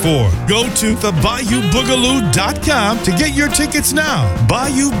seen before. Go to thebayou-boogaloo.com to get your tickets now.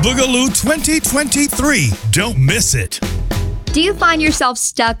 Bayou Boogaloo 2023. Don't miss it. Do you find yourself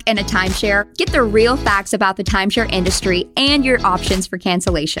stuck in a timeshare? Get the real facts about the timeshare industry and your options for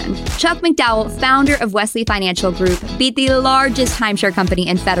cancellation. Chuck McDowell, founder of Wesley Financial Group, beat the largest timeshare company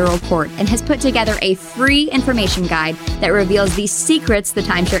in federal court and has put together a free information guide that reveals the secrets the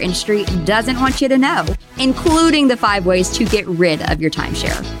timeshare industry doesn't want you to know, including the 5 ways to get rid of your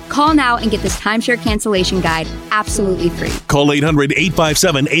timeshare. Call now and get this timeshare cancellation guide absolutely free. Call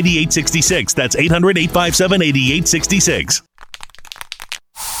 800-857-8866. That's 800-857-8866.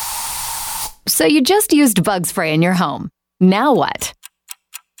 So you just used bug spray in your home. Now what?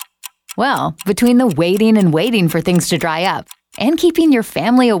 Well, between the waiting and waiting for things to dry up and keeping your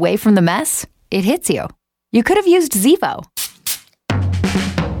family away from the mess, it hits you. You could have used Zevo.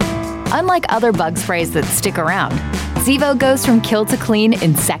 Unlike other bug sprays that stick around, Zevo goes from kill to clean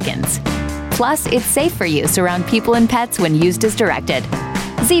in seconds. Plus, it's safe for use around people and pets when used as directed.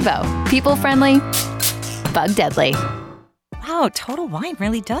 Zevo, people-friendly, bug-deadly. Wow, Total Wine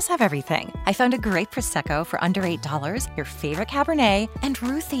really does have everything. I found a great Prosecco for under $8, your favorite Cabernet, and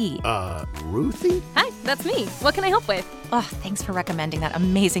Ruthie. Ruthie? Hi, that's me. What can I help with? Oh, thanks for recommending that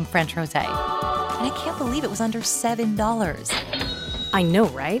amazing French rosé. And I can't believe it was under $7. I know,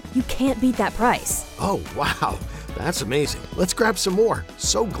 right? You can't beat that price. Oh, wow. That's amazing. Let's grab some more.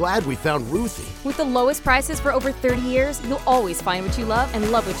 So glad we found Ruthie. With the lowest prices for over 30 years, you'll always find what you love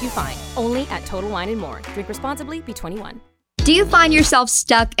and love what you find. Only at Total Wine & More. Drink responsibly, be 21. Do you find yourself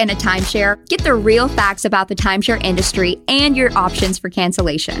stuck in a timeshare? Get the real facts about the timeshare industry and your options for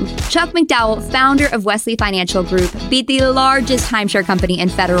cancellation. Chuck McDowell, founder of Wesley Financial Group, beat the largest timeshare company in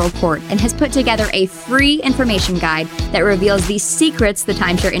federal court and has put together a free information guide that reveals the secrets the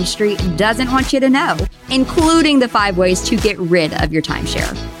timeshare industry doesn't want you to know, including the 5 ways to get rid of your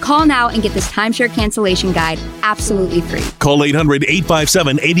timeshare. Call now and get this timeshare cancellation guide absolutely free. Call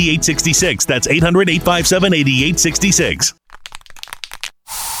 800-857-8866. That's 800-857-8866.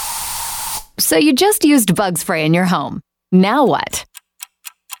 So you just used bug spray in your home. Now what?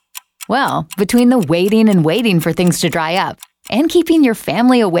 Well, between the waiting and waiting for things to dry up and keeping your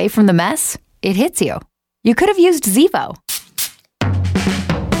family away from the mess, it hits you. You could have used Zevo.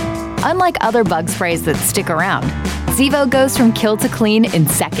 Unlike other bug sprays that stick around, Zevo goes from kill to clean in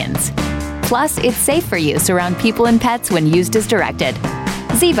seconds. Plus, it's safe for use around people and pets when used as directed.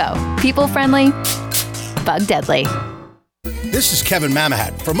 Zevo, people-friendly, bug-deadly. This is Kevin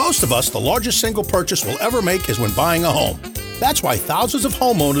Mamahat. For most of us, the largest single purchase we'll ever make is when buying a home. That's why thousands of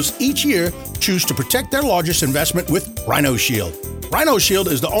homeowners each year choose to protect their largest investment with Rhino Shield. Rhino Shield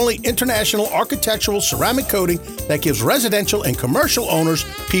is the only international architectural ceramic coating that gives residential and commercial owners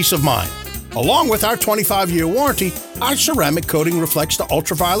peace of mind. Along with our 25-year warranty, our ceramic coating reflects the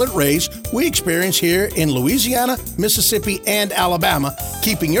ultraviolet rays we experience here in Louisiana, Mississippi, and Alabama,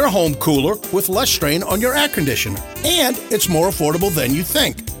 keeping your home cooler with less strain on your air conditioner. And it's more affordable than you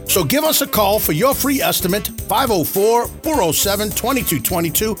think. So give us a call for your free estimate,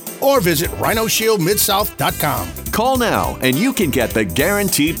 504-407-2222, or visit RhinoShieldMidSouth.com. Call now and you can get the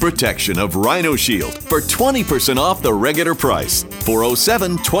guaranteed protection of Rhino Shield for 20% off the regular price.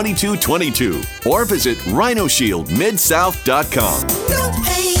 407-2222, or visit RhinoShieldMidSouth.com. No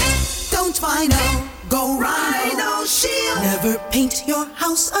paint, don't Rhino, go Rhino Shield. Never paint your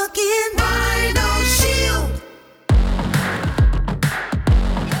house again. Rhino Shield.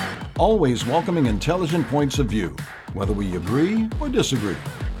 Always welcoming intelligent points of view, whether we agree or disagree.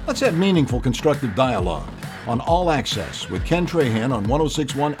 Let's have meaningful, constructive dialogue on All Access with Ken Trahan on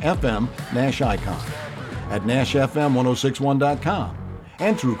 106.1 FM Nash Icon, at NashFM1061.com,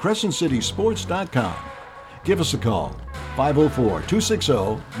 and through CrescentCitySports.com. Give us a call,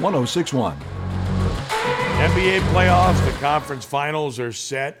 504-260-1061. NBA playoffs, the conference finals are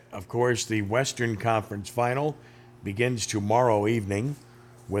set. Of course, the Western Conference Final begins tomorrow evening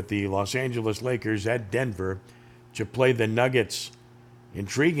with the Los Angeles Lakers at Denver to play the Nuggets.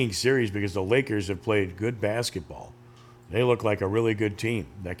 Intriguing series because the Lakers have played good basketball. They look like a really good team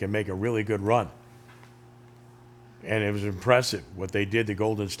that can make a really good run. And it was impressive what they did to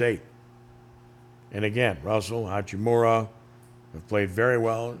Golden State. And again, Russell, Hachimura have played very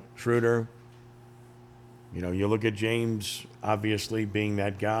well. Schroeder. You know, you look at James, obviously being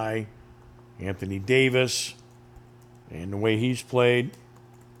that guy. Anthony Davis and the way he's played.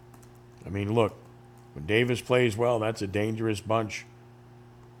 I mean, look, when Davis plays well, that's a dangerous bunch.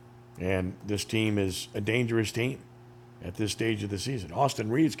 And this team is a dangerous team at this stage of the season.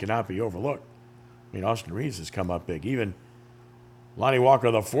 Austin Reeves cannot be overlooked. I mean, Austin Reeves has come up big. Even Lonnie Walker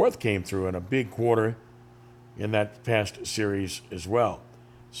IV came through in a big quarter in that past series as well.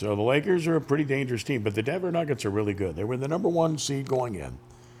 So the Lakers are a pretty dangerous team, but the Denver Nuggets are really good. They were the number one seed going in,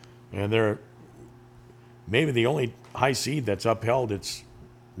 and they're maybe the only high seed that's upheld its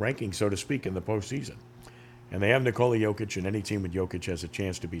ranking, so to speak, in the postseason. And they have Nikola Jokic, and any team with Jokic has a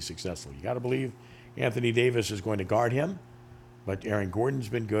chance to be successful. You got to believe Anthony Davis is going to guard him, but Aaron Gordon's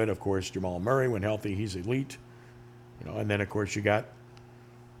been good. Of course, Jamal Murray, when healthy, he's elite. You know, and then of course you got,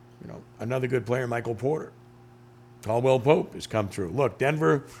 you know, another good player, Michael Porter. Caldwell Pope has come through. Look,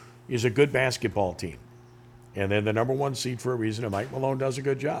 Denver is a good basketball team, and they're the number one seed for a reason, and Mike Malone does a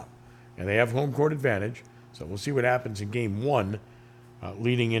good job. And they have home court advantage, so we'll see what happens in Game 1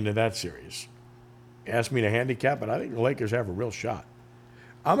 leading into that series. Ask me to handicap, but I think the Lakers have a real shot.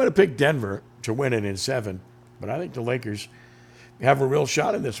 I'm going to pick Denver to win it in 7, but I think the Lakers have a real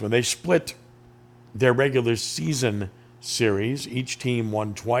shot in this one. They split their regular season series. Each team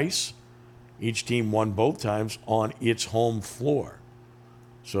won twice. Each team won both times on its home floor.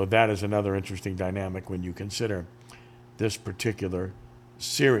 So that is another interesting dynamic when you consider this particular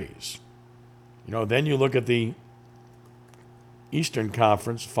series. You know, then you look at the Eastern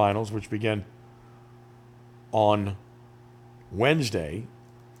Conference Finals, which begin on Wednesday.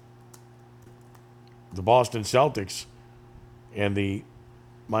 The Boston Celtics and the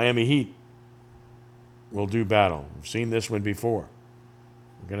Miami Heat will do battle. We've seen this one before.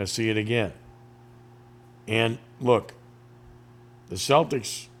 We're going to see it again. And look, the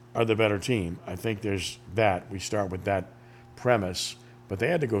Celtics are the better team. I think there's that. We start with that premise. But they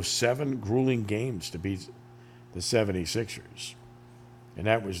had to go 7 grueling games to beat the 76ers. And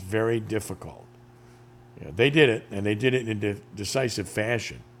that was very difficult. Yeah, they did it, and they did it in a decisive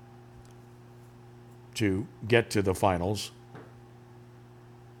fashion to get to the finals.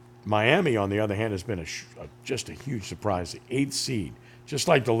 Miami, on the other hand, has been just a huge surprise. The 8th seed, just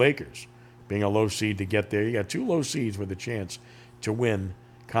like the Lakers, being a low seed to get there. You got 2 low seeds with a chance to win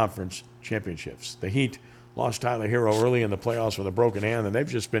conference championships. The Heat lost Tyler Hero early in the playoffs with a broken hand, and they've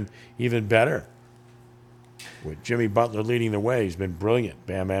just been even better. With Jimmy Butler leading the way, he's been brilliant.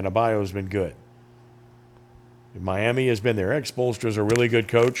 Bam Adebayo has been good. Miami has been their ex-Spoelstra is a really good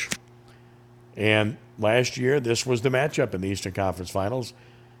coach. And last year, this was the matchup in the Eastern Conference Finals.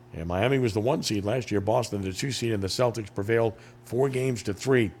 And Miami was the 1 seed last year. Boston, the 2 seed, and the Celtics prevailed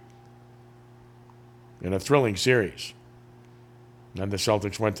 4-3 in a thrilling series. And the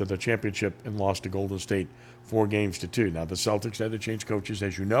Celtics went to the championship and lost to Golden State 4-2. Now, the Celtics had to change coaches,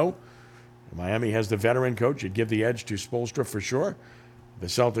 as you know. Miami has the veteran coach. You'd give the edge to Spoelstra for sure. The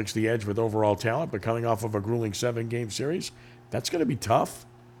Celtics the edge with overall talent, but coming off of a grueling 7-game series, that's going to be tough.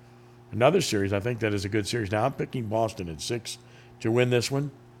 Another series, I think that is a good series. Now, I'm picking Boston at 6 to win this one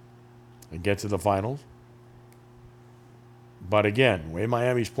and get to the finals. But again, the way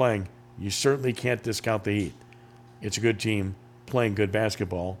Miami's playing, you certainly can't discount the Heat. It's a good team playing good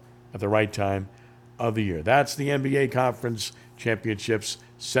basketball at the right time of the year. That's the NBA Conference Championships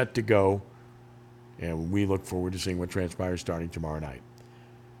set to go, and we look forward to seeing what transpires starting tomorrow night.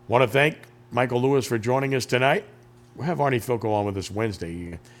 Want to thank Michael Lewis for joining us tonight. We'll have Arnie Filko on with us Wednesday.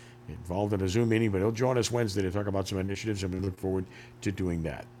 He's involved in a Zoom meeting, but he'll join us Wednesday to talk about some initiatives, and we look forward to doing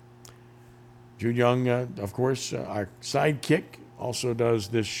that. Jude Young, of course, our sidekick, also does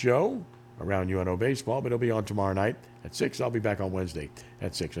this show around UNO baseball, but he'll be on tomorrow night at 6. I'll be back on Wednesday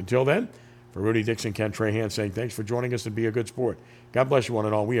at 6. Until then, for Rudy Dixon, Ken Trahan saying thanks for joining us and be a good sport. God bless you one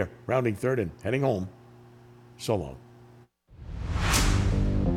and all. We are rounding third and heading home. So long.